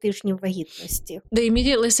 10 тижнів вагітності. They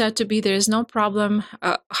immediately said to me, there is no problem.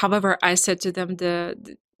 However, I said to them,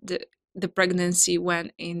 the pregnancy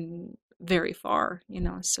went in very far,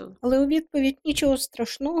 so. Але у відповідь нічого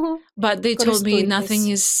страшного, But they told me nothing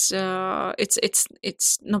користуйтесь. is,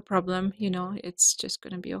 it's no problem, it's just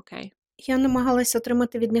gonna be okay. Я намагалася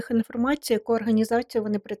отримати від них інформацію, яку організацію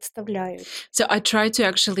вони представляють. So I tried to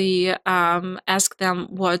actually ask them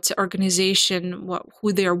what organization,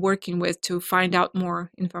 who they are working with to find out more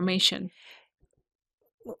information.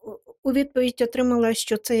 У відповідь отримала,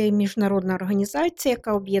 що це є міжнародна організація,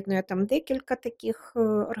 яка об'єднує там декілька таких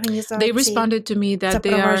They організацій responded to me за that they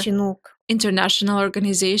права are жінок. international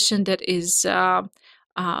organization that is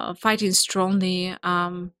fighting strongly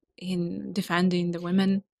in defending the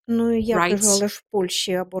women. Ну, і я кажу, rights. але ж в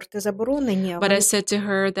Польщі аборти заборонені, а But I вони- said to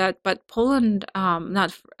her that, but Poland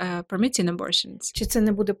not permitting abortions. чи це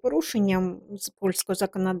не буде порушенням з польського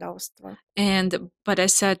законодавства? But I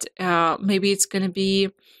said, maybe it's going to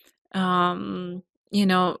be,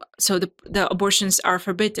 so the abortions are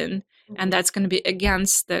forbidden, and that's going to be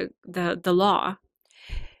against the law.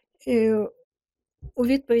 У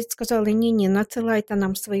відповідь сказали, ні, надсилайте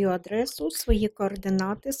нам свою адресу, свої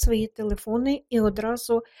координати, свої телефони і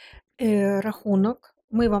одразу рахунок.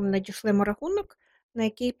 Ми вам надішлемо рахунок, на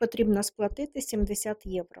який потрібно сплатити 70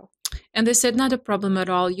 євро. And they said, not a problem at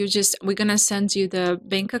all. We're going to send you the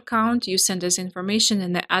bank account. You send us information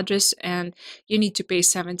and the address, and you need to pay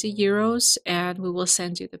 70 euros, and we will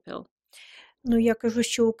send you the pill. Ну, я кажу,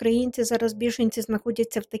 що українці зараз, біженці,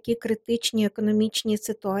 знаходяться в такій критичній економічній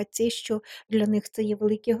ситуації, що для них це є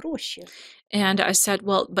великі гроші. And I said,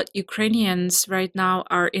 well, but Ukrainians right now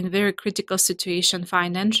are in very critical situation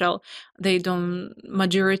financial.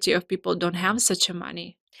 Majority of people don't have such a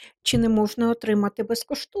money. Чи не можна отримати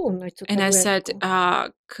безкоштовно цю And I said,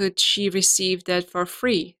 таблетку? could she receive that for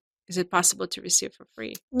free? Is it possible to receive for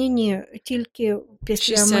free? Ні, тільки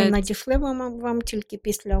після, She ми said- надішлемо вам тільки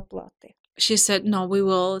після оплати. She said, no, we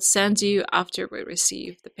will send you after we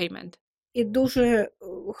receive the payment. І дуже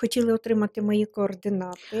хотіли отримати мої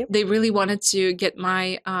координати, They really wanted to get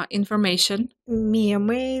my information, мій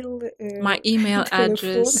емейл, my email телефон.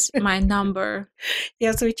 address, my number.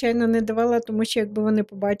 Я, звичайно, не давала, тому що якби вони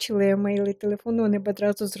побачили емейл і телефон, вони б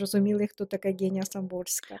одразу зрозуміли, хто така Геня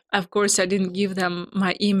Самборська. Of course, I didn't give them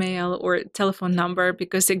my email or telephone number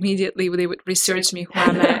because immediately they would research me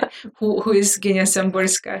who is Genia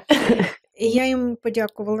Samborska. І я їм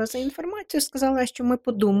подякувала за інформацію, сказала, що ми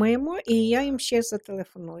подумаємо, і я їм ще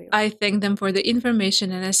зателефоную. I thanked them for the information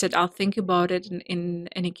and I said, I'll think about it. In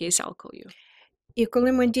any case, I'll call you. І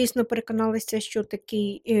коли ми дійсно переконалися, що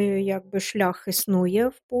такий якби шлях існує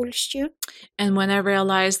в Польщі, And when I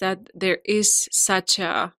realized that there is such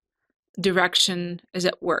a direction as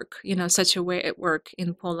at work, such a way at work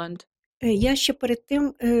in Poland, я ще перед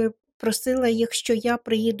тим просила їх, що я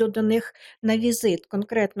приїду до них на візит.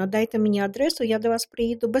 Конкретно, дайте мені адресу, я до вас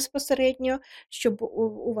приїду безпосередньо, щоб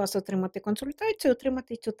у вас отримати консультацію,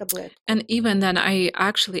 отримати цю таблетку. and even then I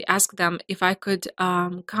actually asked them if I could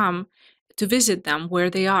come to visit them where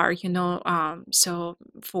they are, so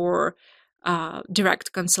for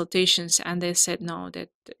direct consultations, and they said no, that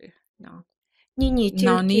no. Ні,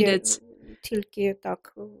 No needed. тільки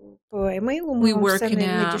так по емейлу ми We вам все work in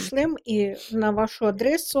a- надішлемо і на вашу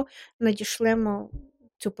адресу надішлемо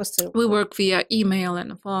цю посилку. We work via email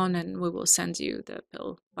and phone, and we will send you the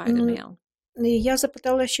pill by the Ну, mail. І я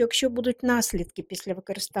запитала, що якщо будуть наслідки після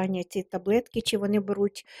використання цієї таблетки, чи вони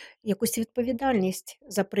беруть якусь відповідальність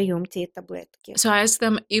за прийом цієї таблетки. So I asked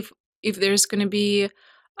them if there's going to be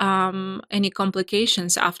any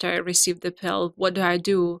complications after I receive the pill. What do I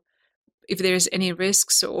do if there's any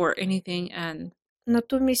risks or anything? And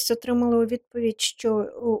Натомість отримала у відповідь, що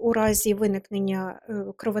у разі виникнення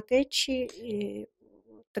кровотечі,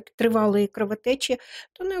 так тривалої кровотечі,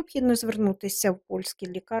 то необхідно звернутися в польські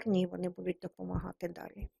лікарні, і вони будуть допомагати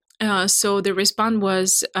далі. so the response was,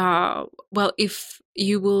 well, if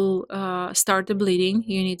you will start the bleeding,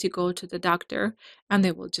 you need to go to the doctor, and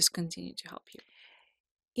they will just continue to help you.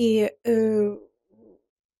 І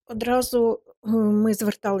одразу ми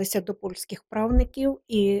зверталися до польських правників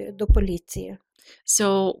і до поліції.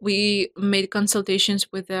 So we made consultations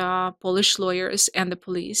with the Polish lawyers and the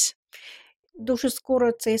police. Дуже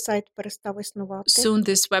скоро цей сайт перестав існувати. Soon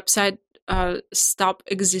this website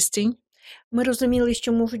stopped existing. Ми розуміли,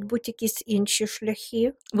 що можуть бути якісь інші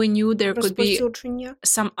шляхи We knew there could be розповсюдження.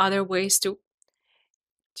 some other ways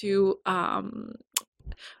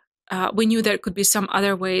we knew there could be some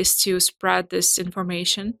other ways to spread this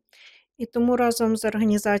information. І тому разом з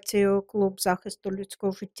організацією Клуб захисту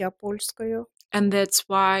людського життя польською And that's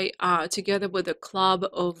why, together with the Club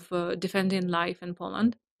of Defending Life in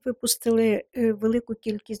Poland, випустили велику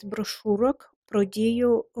кількість брошурок про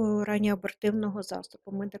дію ранньоабортивного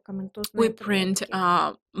засобу, медикаментозної We print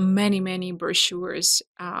таблетки. many brochures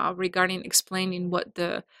regarding explaining what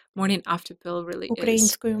the morning after pill really is.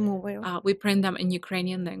 Українською мовою. We print them in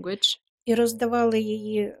Ukrainian language. І роздавали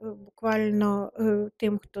її буквально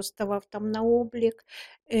тим, хто ставав там на облік.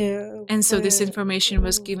 And so this information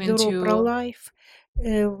was given Дuro to... ProLife.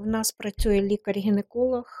 В нас працює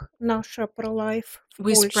лікар-гінеколог, наша ProLife в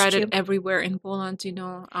We spread Польщі. it everywhere in Poland, you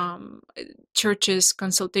know, churches,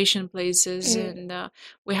 consultation places, and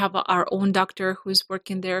we have our own doctor who's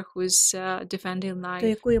working there, who's defending До life.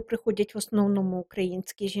 якої приходять в основному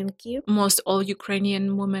українські жінки. Most all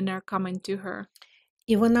Ukrainian women are coming to her.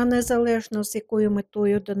 І вона незалежно з якою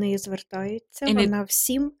метою до неї звертаються, And вона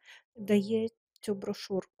всім дає цю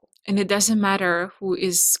брошурку. And it doesn't matter who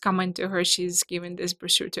is coming to her, she's giving this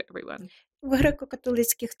brochure to everyone. В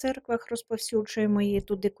греко-католицьких церквах розповсюджуємо її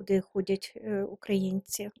туди, куди ходять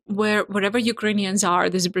українці. Wherever Ukrainians are,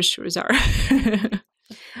 these brochures are.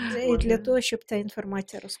 І для того, щоб ця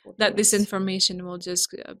інформація That розходилася. this information will just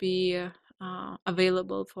be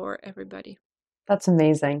available for everybody. That's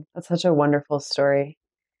amazing. That's such a wonderful story.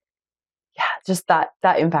 Yeah, just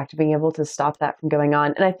that impact of being able to stop that from going on.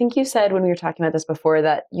 And I think you said when we were talking about this before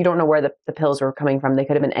that you don't know where the pills were coming from. They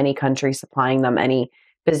could have been any country supplying them, any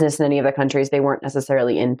business in any of the countries. They weren't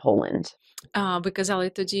necessarily in Poland. Ви казали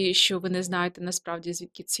тоді, що ви не знаєте насправді,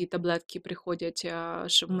 звідки ці таблетки приходять,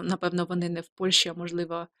 що, напевно, вони не в Польщі, а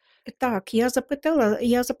можливо... Так, я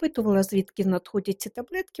запитувала, звідки надходять ці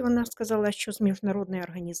таблетки. Вона сказала, що з міжнародної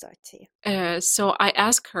організації. So I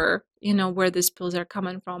asked her, you know, where these pills are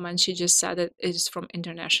coming from, and she just said that it is from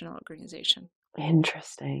international organization.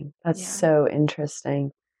 Interesting. That's Yeah. so interesting.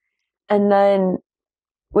 And then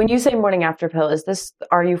when you say morning after pill, is this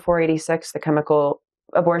RU486, the chemical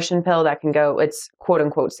abortion pill that can go, it's quote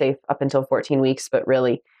unquote safe up until 14 weeks, but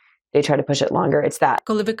really they try to push it longer. It's that.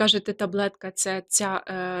 Коли ви кажете таблетка, це ця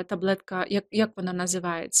таблетка, як вона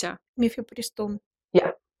називається? Міфепрістон.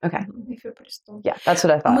 Okay. Міфепрістон. Yeah, that's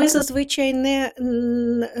what I thought. Ми зазвичай не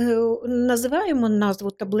називаємо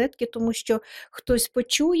назву таблетки, тому що хтось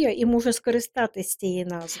почує і може скористатись цієї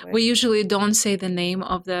назви. We usually don't say the name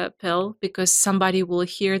of the pill because somebody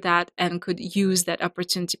will hear that and could use that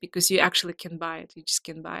opportunity because you actually can buy it. You just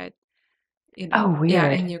can buy it. You know, Oh, weird. Yeah,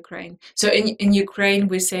 in Ukraine. So in Ukraine,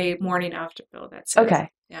 we say morning after pill. That's it. Okay.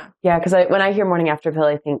 Yeah. Yeah, because when I hear morning after pill,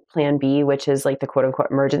 I think Plan B, which is like the quote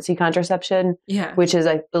unquote emergency contraception, Yeah. which is,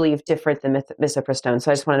 I believe, different than misoprostol. So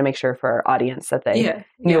I just wanted to make sure for our audience that they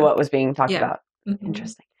knew what was being talked Yeah. about. Mhm.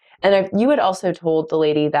 Interesting. And you had also told the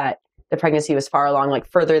lady that the pregnancy was far along, like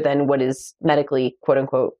further than what is medically, quote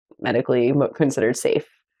unquote, medically considered safe,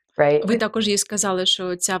 right? Ви також їй сказали,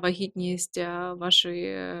 що ця вагітність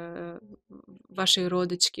вашої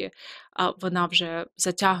родички, вона вже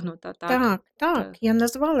затягнута, так? Так. Я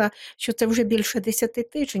назвала, що це вже більше 10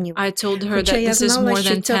 тижнів. I told her Хоча that я this is знала, more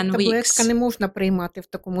що than ця 10 таблетка не weeks. можна приймати в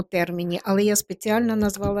такому терміні, але я спеціально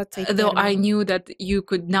назвала цей Though I термін. knew that you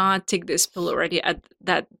could not take this pill already at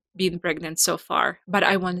that being pregnant so far, but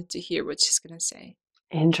I wanted to hear what she's going to say.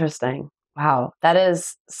 Interesting. Wow. That is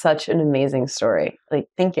such an amazing story. Like,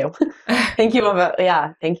 thank you. Thank you.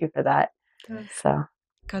 Thank you for that. So.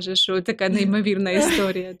 Каже, що така неймовірна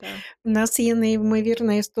історія, так. У нас є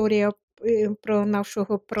неймовірна історія про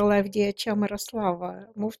нашого пролев-діяча Мирослава.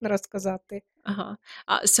 Можна розказати? Uh-huh.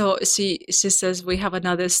 So she says we have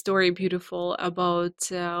another story beautiful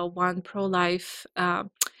about one pro-life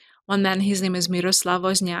one man. His name is Miroslav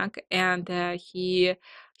Wozniak, and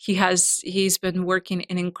he's been working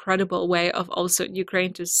in an incredible way of also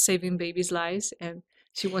Ukraine to saving babies' lives, and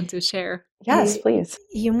she wants to share. Yes, please.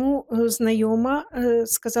 Йому знайома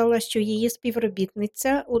сказала, що її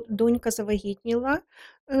співробітниця, донька завагітніла,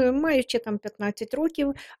 маючи там 15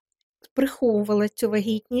 років, приховувала цю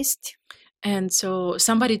вагітність. And so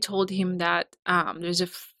somebody told him that there's a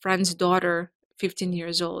friend's daughter, 15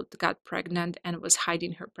 years old, got pregnant and was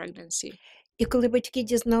hiding her pregnancy. І коли батьки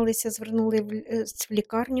дізналися, звернули в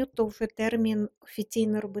лікарню, то вже термін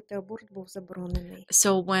офіційно робити аборт був заборонений.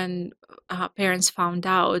 So when parents found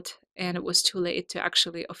out, and it was too late to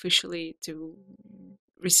actually officially to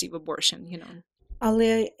receive abortion, you know.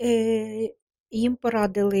 Але їм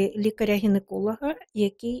порадили лікаря-гінеколога,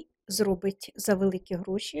 який зробить за великі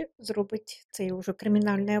гроші, зробить цей уже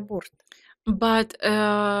кримінальний аборт. But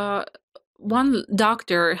one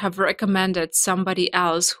doctor have recommended somebody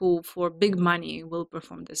else who for big money will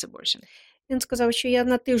perform this abortion. Він сказав, що я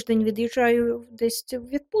на тиждень від'їжджаю десь в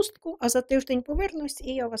відпустку, а за тиждень повернусь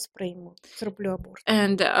і я вас прийму, зроблю аборт.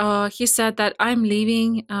 And he said that I'm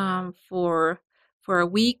leaving for a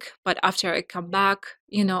week, but after I come back,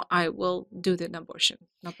 you know, I will do the abortion,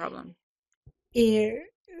 no problem. І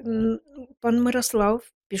пан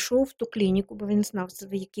Мирослав пішов в ту клініку, бо він знав,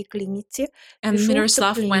 в якій клініці. And Пішов в ту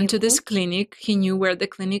Miroslav went to this клініку, clinic. He knew where the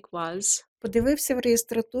clinic was. подивився в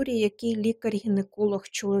реєстратурі, який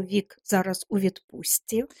лікар-гінеколог-чоловік зараз у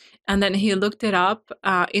відпустці. And then he looked it up,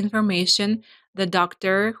 information, the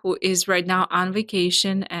doctor who is right now on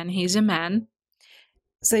vacation, and he's a man.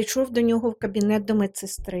 Зайшов до нього в кабінет до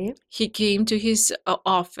медсестри He came to his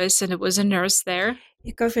office, and it was a nurse there.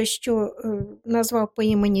 і каже, що назвав по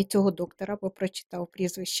імені цього доктора, бо прочитав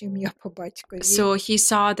прізвище, ім'я по батькові. So he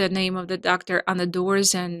saw the name of the doctor on the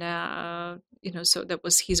doors, and so that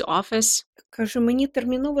was his office. Каже, мені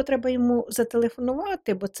терміново треба йому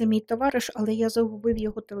зателефонувати, бо це мій товариш, але я загубив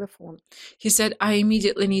його телефон. He said, I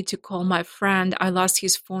immediately need to call my friend. I lost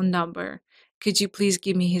his phone number. Could you please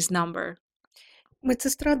give me his number?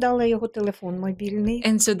 Медсестра дала його телефон мобільний.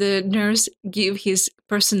 And so the nurse gave his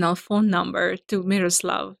personal phone number to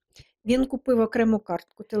Miroslav. Він купив окрему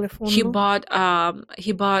картку He телефонну. bought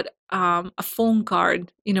a phone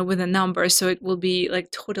card, with a number, so it will be like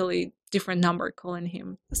totally different number calling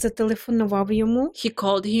him. Зателефонував йому He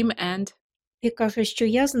called him and і каже, що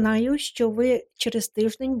я знаю, що ви через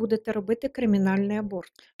тиждень будете робити кримінальний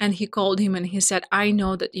аборт. he called him and he said, I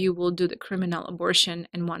know that you will do the criminal abortion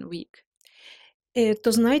in 1 week.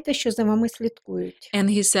 То знайте, що за вами слідкують. And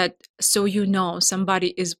he said, so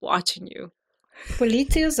somebody is watching you.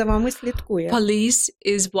 Поліція за вами слідкує. Police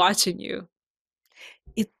is watching you.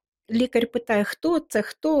 І лікар питає, хто це,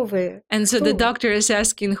 хто ви? And so the doctor is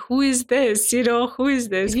asking, who is this? Who is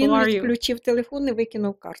this? Who Він are you? відключив телефон і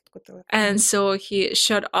викинув картку телефону. And so he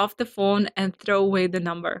shut off the phone and threw away the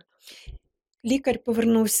number. Лікар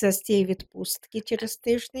повернувся з цієї відпустки через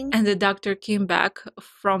тиждень And the doctor came back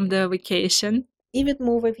from the vacation. і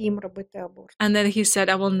відмовив їм робити аборт. And then he said,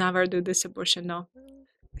 I will never do this abortion, no.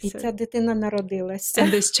 І ця дитина народилася.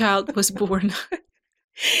 And this child was born.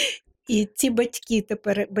 І ці батьки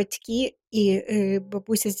і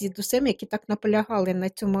бабуся з дідусем, які так наполягали на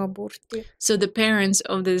цьому аборті. So the parents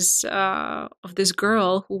of this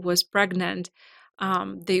girl who was pregnant,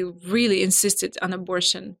 they really insisted on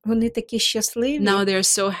abortion. Вони такі щасливі. Now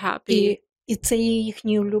they're so happy. І це є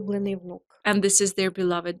їхній улюблений внук. And this is their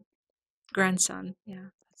beloved grandson. Yeah.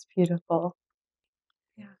 That's beautiful.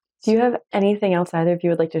 Yeah. Do you have anything else either of you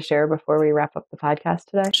would like to share before we wrap up the podcast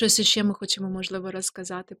today? Щось ще ми хочемо, можливо,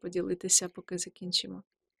 розказати, поділитися, поки закінчимо.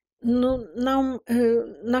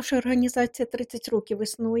 Наша організація 30 років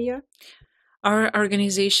існує. Our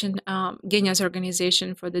organization, Genya's organization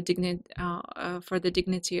for the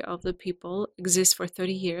dignity of the people, exists for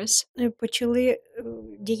 30 years. Почали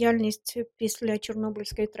діяльність після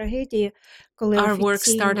Чорнобильської трагедії, коли Our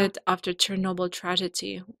work started after Chernobyl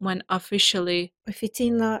tragedy, when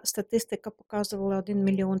офіційна статистика показувала 1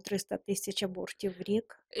 мільйон 300 тисяч абортів в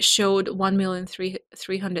рік. Showed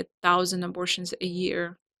 1,300,000 abortions a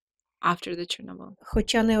year after the Chernobyl.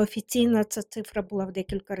 Хоча неофіційна ця цифра була в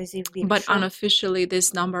декілька разів більше. But unofficially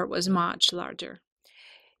this number was much larger.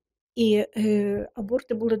 І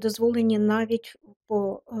аборти були дозволені навіть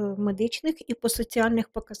по медичних і по соціальних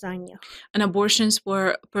показаннях. And abortions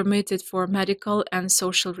were permitted for medical and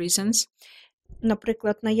social reasons.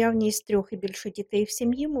 Наприклад, наявність 3 і більше дітей в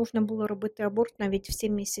сім'ї можна було робити аборт навіть в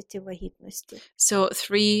 7 місяців вагітності. So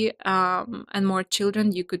 3 and more children,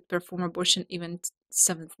 you could perform abortion even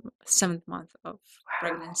seventh month of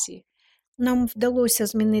pregnancy. Нам вдалося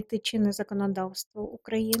змінити чинне законодавство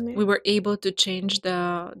України. We were able to change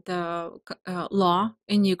the law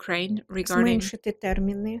in Ukraine regarding Зменшити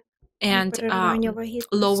терміни and переривання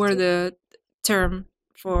вагітності. lower the term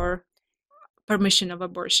for permission of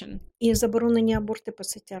abortion. І заборонені аборти по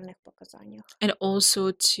соціальних показаннях. And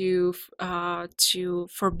also to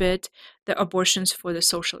forbid the abortions for the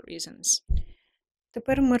social reasons.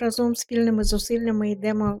 Тепер ми разом спільними зусиллями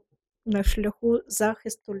йдемо на шляху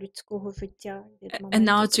захисту людського життя від моменту And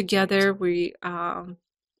now зачаття.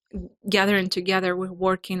 together we're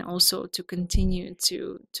working also to continue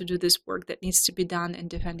to do this work that needs to be done in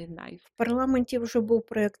defending life. В парламенті вже був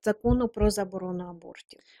проект закону про заборону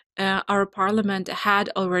абортів. Our parliament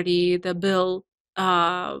had already the bill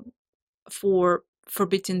for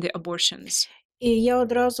forbidding the abortions. І я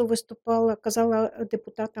одразу казала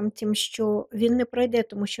депутатам тим, що він не пройде,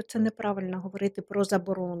 тому що це неправильно говорити про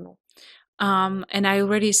заборону. And I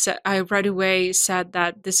right away said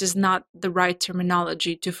that this is not the right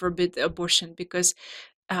terminology to forbid the abortion because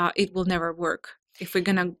it will never work if we're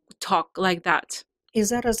gonna talk like that. І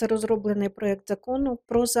зараз розроблений проект закону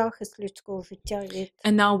про захист людського життя від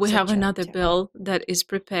And now we have another зачаття. bill that is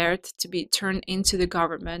prepared to be turned into the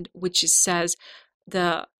government, which says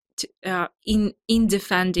in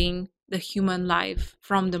defending the human life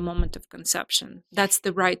from the moment of conception. That's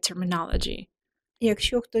the right terminology.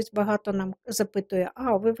 Якщо хтось багато нам запитує,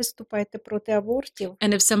 ви виступаєте проти абортів?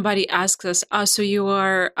 And if somebody asks us, so you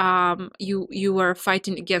are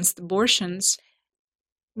fighting against abortions,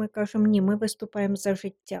 ми кажемо, ні, ми виступаємо за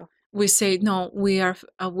життя. We say, no,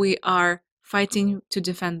 we are fighting to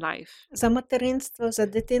defend life. За материнство, за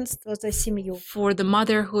дитинство, за сім'ю. For the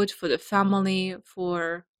motherhood, for the family,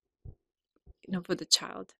 for the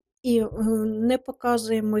child. І не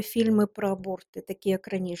показуємо фільми про аборти, такі як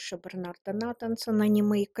раніше Бернарда Натансона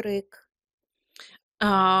 «Німий крик».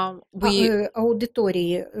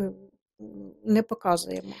 Аудиторії не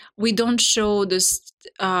показуємо. We don't show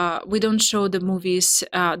the movies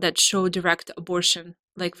that show direct abortion.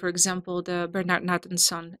 Like, for example, the Bernard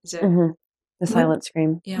Nathanson. The Silent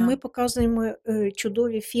Scream. Yeah. Ми показуємо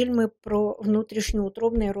чудові фільми про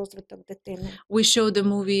внутрішньоутробний розвиток дитини. We show the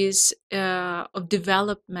movies of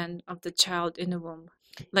development of the child in the womb.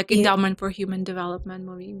 Like Endowment for Human Development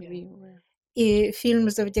movie, maybe. І фільм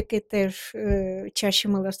завдяки теж Чаші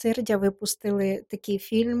милосердя випустили такий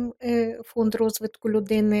фільм Фонд розвитку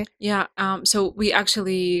людини. Yeah, so we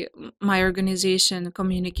actually, my organization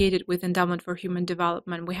communicated with Endowment for Human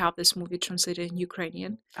Development. We have this movie translated in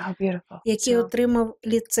Ukrainian. Oh, beautiful. Який отримав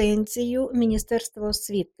ліцензію Міністерства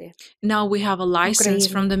освіти. Now we have a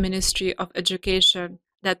license from the Ministry of Education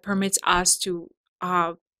that permits us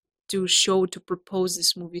to show, to propose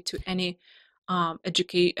this movie to any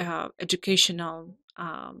educational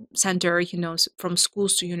center, from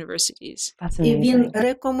schools to universities. That's І amazing. він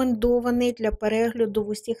рекомендований для перегляду в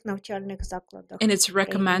усіх навчальних закладах. And it's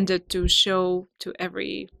recommended to show to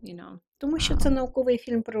every, Тому що це науковий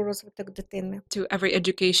фільм про розвиток дитини. to every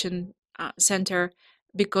education center,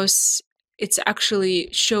 because it actually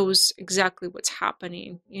shows exactly what's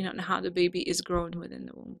happening, and how the baby is growing within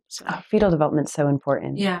the womb. So, Fetal development is so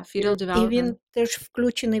important. yeah, fetal І development. він теж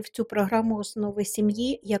включений в цю програму «Основи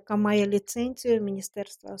сім'ї», яка має ліцензію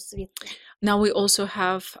Міністерства освіти. Now we also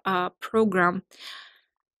have a program,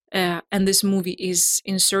 and this movie is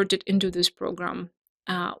inserted into this program,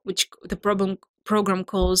 which the program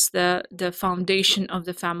calls the foundation of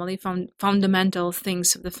the family, fundamental things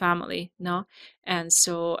of the family, no? And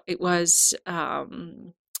so it was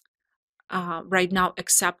right now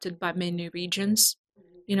accepted by many regions,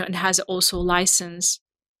 and has also license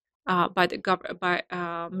by the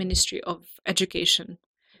Ministry of Education.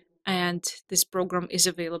 And this program is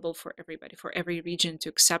available for everybody, for every region to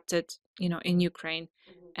accept it, in Ukraine,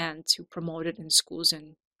 and to promote it in schools and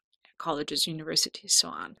colleges, universities, so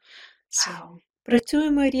on. So.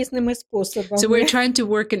 Працюємо різними способами. So we're trying to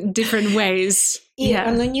work in different ways. І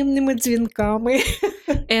анонімними дзвінками.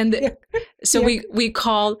 And so we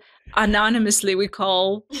call anonymously,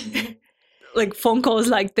 like phone calls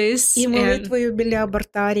like this. І молитвою біля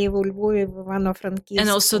абортаріїв у Львові, в Івано-Франківську.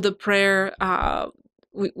 And also the prayer,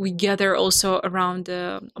 we gather also around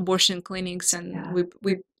the abortion clinics, and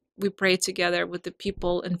we pray together with the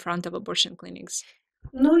people in front of abortion clinics.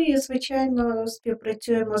 Ну і, звичайно,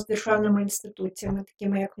 співпрацюємо з державними інституціями,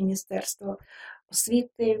 такими як Міністерство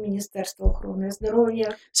освіти, Міністерство охорони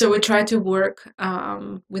здоров'я. So we try to work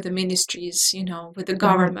with the ministries, with the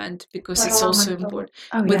government, because it's also important.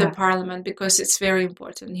 With the parliament, because it's very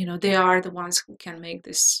important. They are the ones who can make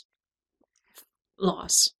this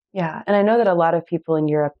laws. Yeah, and I know that a lot of people in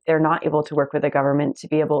Europe, they're not able to work with the government to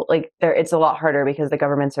be able, it's a lot harder because the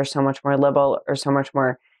governments are so much more liberal or so much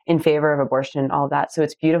more in favor of abortion and all that. So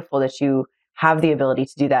it's beautiful that you have the ability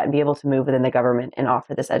to do that and be able to move within the government and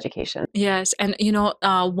offer this education. Yes, and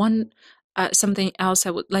something else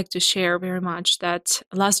I would like to share very much, that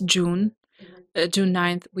last June, June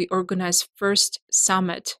 9th, we organized first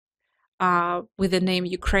summit with the name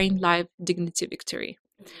Ukraine Life Dignity Victory.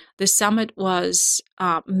 The summit was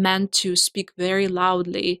meant to speak very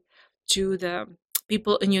loudly to the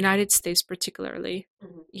people in the United States particularly,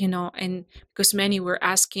 and because many were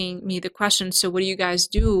asking me the question, so what do you guys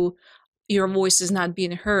do? Your voice is not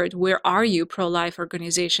being heard. Where are you, pro-life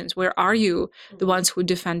organizations? Where are you, the ones who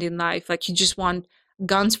defending life? Like, you just want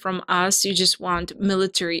guns from us, you just want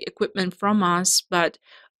military equipment from us, but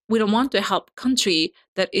we don't want to help a country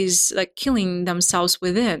that is like killing themselves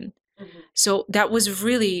within. So that was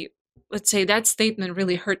really, let's say, that statement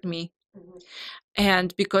really hurt me.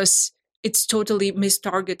 And because it's totally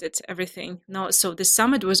mistargeted everything. No, so the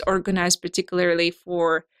summit was organized particularly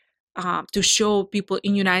for to show people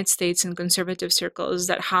in United States and conservative circles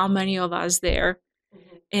that how many of us there,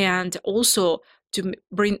 and also to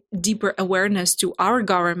bring deeper awareness to our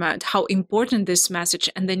government how important this message,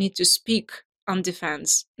 and they need to speak on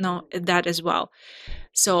defense. No, that as well.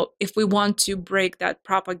 So if we want to break that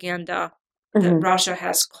propaganda that Mhm. Russia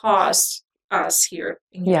has caused us here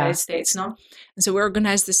in the Yeah. United States, no? And so we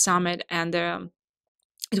organized this summit, and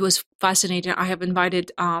it was fascinating. I have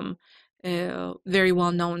invited a very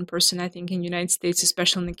well-known person, I think, in the United States,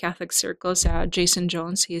 especially in the Catholic circles, Jason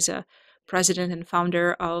Jones. He's a president and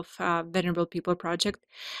founder of Venerable People Project,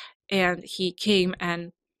 and he came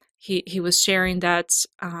and he was sharing that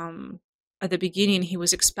at the beginning he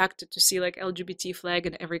was expected to see like LGBT flag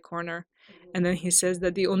in every corner, and then he says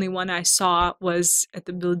that the only one I saw was at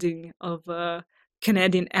the building of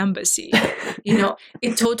Canadian embassy. You know,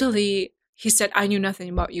 it totally. He said, I knew nothing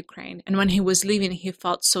about Ukraine. And when he was leaving, he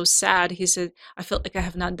felt so sad. He said, I felt like I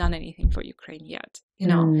have not done anything for Ukraine yet, you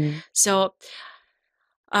know? Mm. So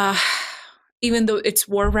even though it's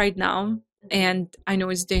war right now, and I know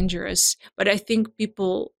it's dangerous, but I think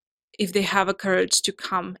people, if they have a courage to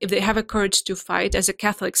come, if they have a courage to fight, as a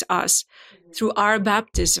Catholics, us, through our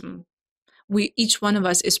baptism, each one of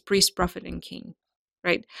us is priest, prophet, and king,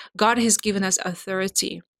 right? God has given us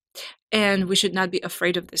authority, and we should not be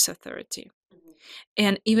afraid of this authority.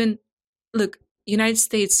 And even, look, United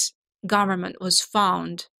States government was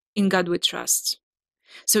found in God we trust.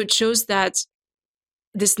 So it shows that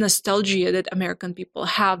this nostalgia that American people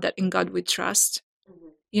have, that in God we trust,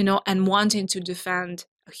 you know, and wanting to defend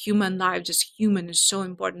a human life, just human, is so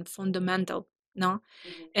important, fundamental, no?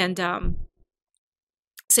 And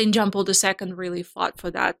St. John Paul II really fought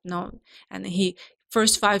for that, no? And he,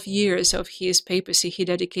 first 5 years of his papacy, he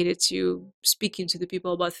dedicated to speaking to the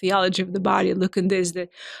people about theology of the body. Look at this,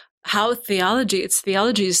 how theology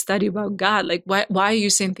is study about God. Like, why are you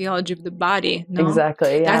saying theology of the body? No,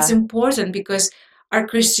 Exactly. Yeah. That's important, because our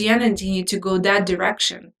Christianity need to go that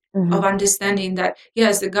direction of understanding that,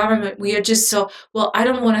 yes, the government, we are just so, well, I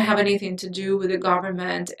don't want to have anything to do with the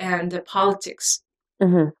government and the politics.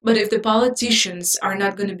 But if the politicians are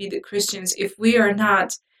not going to be the Christians, if we are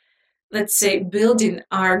not, let's say, building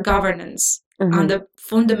our governance on the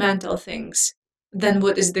fundamental things, then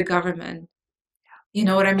what is the government? You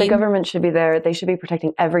know what I mean? The government should be there. They should be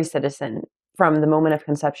protecting every citizen from the moment of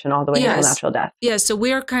conception all the way until natural death. Yeah, so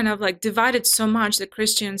we are kind of like divided so much that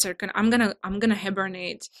Christians are I'm gonna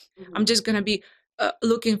hibernate. I'm just gonna be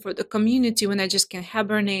looking for the community when I just can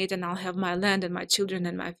hibernate, and I'll have my land and my children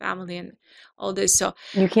and my family and all this. So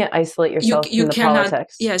you can't isolate yourself from the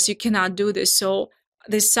politics. Yes, you cannot do this. So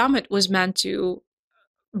this summit was meant to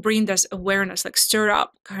bring this awareness, like stir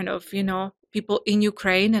up kind of, you know, people in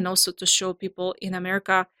Ukraine, and also to show people in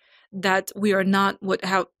America that we are not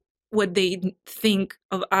what they think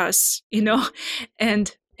of us, you know.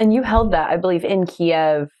 And you held that, I believe, in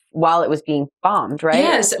Kiev while it was being bombed, right?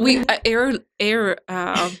 Yes, we air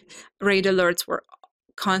raid alerts were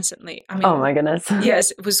constantly. I mean, oh my goodness.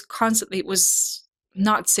 Yes, it was constantly. It was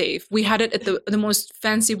not safe. We had it at the most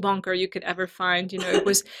fancy bunker you could ever find. You know, it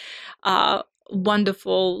was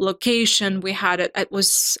wonderful location. We had it. It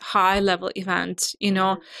was high level event. You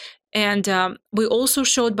know, and we also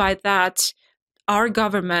showed by that our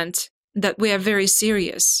government that we are very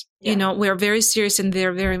serious. You know, we are very serious, and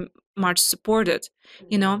they're very much supported.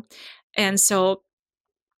 You know, and so,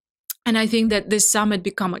 and I think that this summit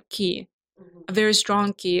become a key, a very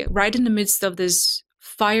strong key, right in the midst of this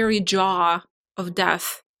fiery jaw of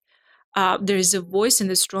death. There is a voice, and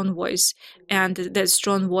a strong voice, and that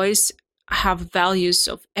strong voice have values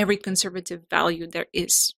of every conservative value there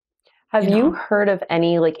is. Have you heard of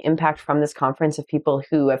any like impact from this conference of people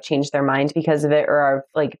who have changed their mind because of it, or have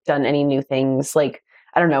like done any new things, like,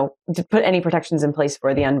 I don't know, to put any protections in place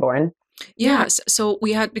for the unborn? Yes. So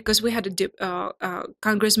we had a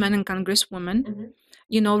congressman and congresswoman.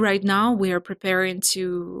 You know, right now we are preparing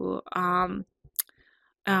to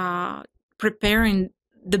preparing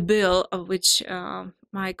the bill of which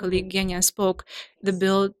my colleague Genia spoke, the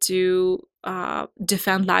bill to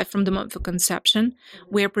defend life from the moment of conception.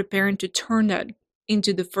 We are preparing to turn that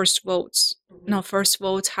into the first votes. Now, first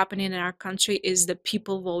votes happening in our country is the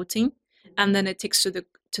people voting, and then it takes to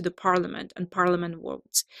the parliament, and parliament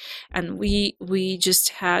votes. And we just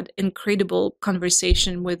had incredible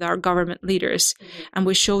conversation with our government leaders, and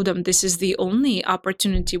we showed them this is the only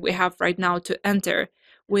opportunity we have right now to enter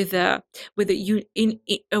with the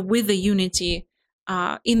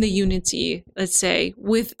unity, let's say,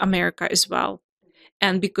 with America as well.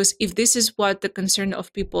 And because if this is what the concern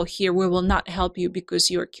of people here, we will not help you because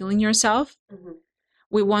you are killing yourself.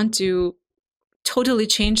 We want to totally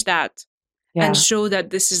change that. And show that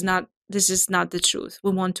this is not the truth.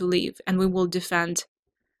 We want to leave, and we will defend,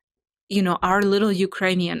 you know, our little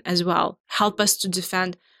Ukrainian as well. Help us to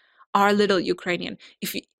defend our little Ukrainian.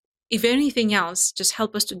 If anything else, just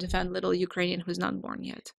help us to defend little Ukrainian who's not born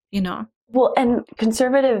yet, you know? Well, and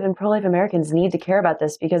conservative and pro-life Americans need to care about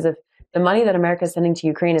this, because if the money that America is sending to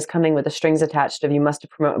Ukraine is coming with the strings attached of you must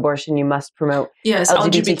promote abortion, you must promote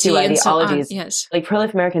LGBTQ ideologies. So yes. Like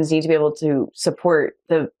pro-life Americans need to be able to support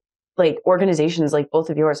the like organizations like both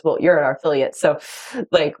of yours. Well, you're our affiliate, so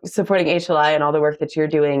like supporting HLI and all the work that you're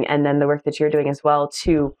doing, and then the work that you're doing as well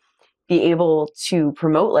to be able to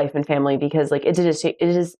promote life and family, because like it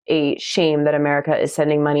is a shame that America is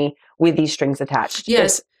sending money with these strings attached.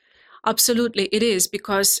 Yes, absolutely, it is,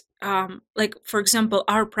 because like for example,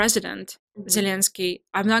 our president Zelensky,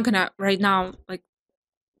 I'm not gonna right now like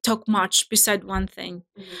talk much beside one thing.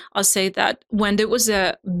 I'll say that when there was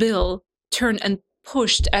a bill turned and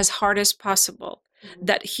pushed as hard as possible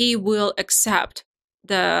that he will accept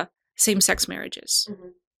the same-sex marriages,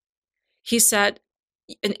 he said,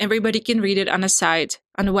 and everybody can read it on the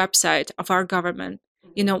website of our government,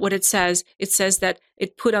 you know what it says that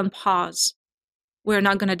it put on pause, we're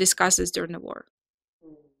not going to discuss this during the war.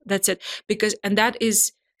 That's it. Because, and that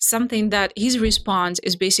is something that his response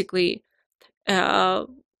is basically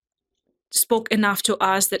spoke enough to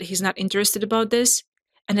us that he's not interested about this.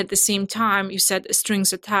 And at the same time, you said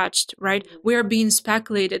strings attached, right? We are being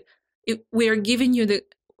speculated. We are giving you the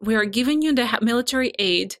military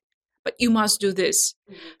aid, but you must do this.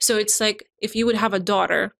 So it's like if you would have a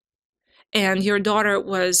daughter, and your daughter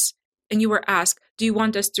and you were asked, do you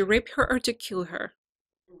want us to rape her or to kill her?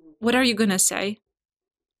 What are you gonna say?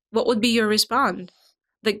 What would be your response?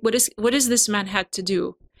 Like, what is this man had to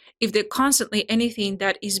do? If they're constantly anything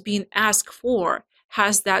that is being asked for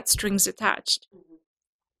has that strings attached.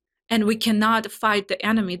 And we cannot fight the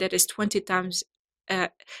enemy that is 28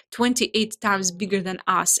 times bigger than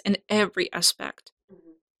us in every aspect.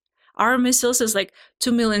 Our missiles is like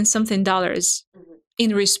 $2 million something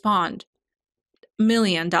in response, $1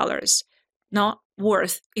 million, not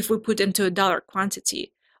worth if we put into a dollar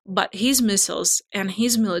quantity. But his missiles and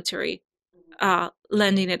his military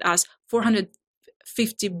landing at us,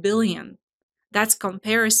 450 billion. That's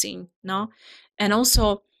comparison, no? And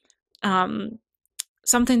also,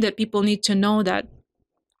 something that people need to know that,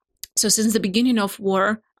 so since the beginning of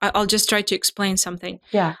war, I'll just try to explain something.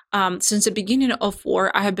 Yeah. Since the beginning of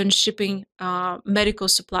war, I have been shipping medical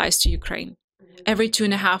supplies to Ukraine. Every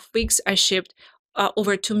 2.5 weeks, I shipped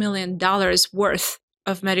over $2 million worth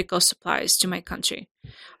of medical supplies to my country.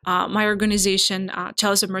 My organization,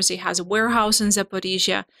 Chalice of Mercy, has a warehouse in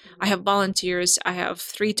Zaporizhia. I have volunteers. I have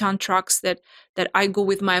 3-ton trucks that I go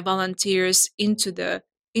with my volunteers into the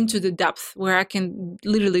depth where I can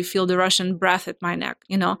literally feel the Russian breath at my neck,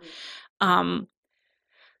 you know.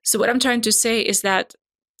 So what I'm trying to say is that,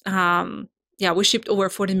 we shipped over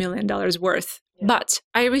 $40 million worth, but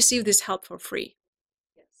I received this help for free.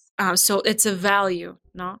 So it's a value,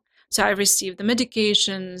 no? So I received the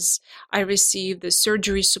medications, I received the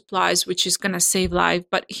surgery supplies, which is going to save life.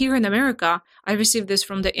 But here in America, I received this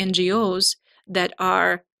from the NGOs that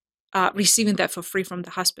are receiving that for free from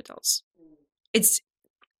the hospitals. It's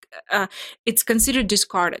considered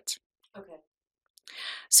discarded. Okay.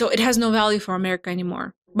 So it has no value for America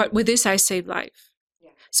anymore. But with this, I save life.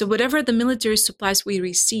 Yeah. So whatever the military supplies we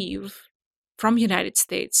receive from the United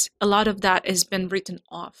States, a lot of that has been written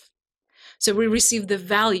off. So we receive the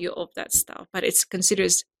value of that stuff, but it's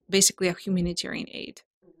considered basically a humanitarian aid.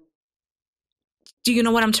 Do you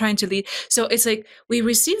know what I'm trying to lead? So it's like we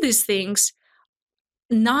receive these things,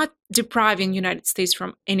 not depriving the United States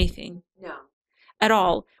from anything. No. At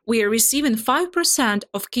all. We are receiving 5%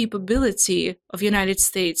 of capability of United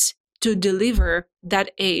States to deliver that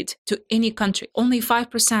aid to any country. Only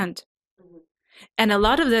 5%. And a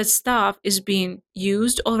lot of that stuff is being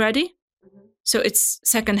used already. So it's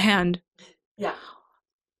secondhand. Yeah.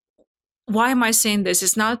 Why am I saying this?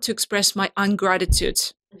 It's not to express my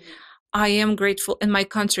ungratitude. I am grateful and my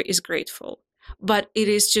country is grateful. But it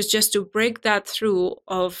is just to break that through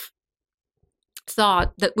of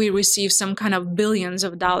thought that we receive some kind of billions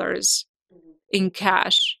of dollars in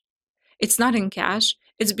cash. It's not in cash.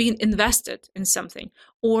 It's being invested in something.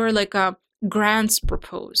 Or like grants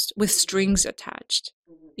proposed with strings attached.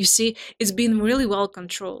 You see, it's been really well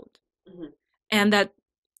controlled. And that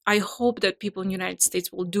I hope that people in the United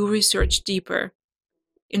States will do research deeper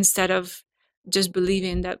instead of just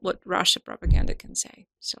believing that what Russia propaganda can say.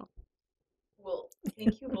 So, well,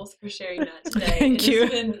 thank you both for sharing that today. Thank you.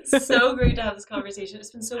 It's been so great to have this conversation. It's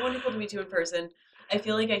been so wonderful to meet you in person. I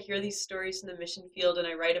feel like I hear these stories from the mission field and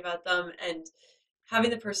I write about them, and having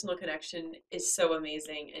the personal connection is so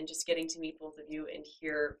amazing, and just getting to meet both of you and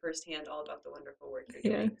hear firsthand all about the wonderful work you're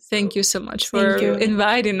Yeah. doing. Thank So, you so much Thank for you.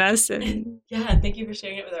 inviting us. And yeah, and thank you for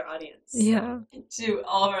sharing it with our audience. yeah. And to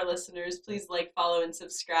all of our listeners, please like, follow, and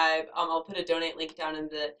subscribe. I'll put a donate link down in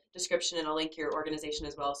the description, and I'll link your organization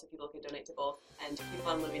as well so people can donate to both, and keep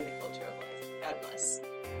on living the culture of life. God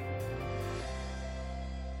bless.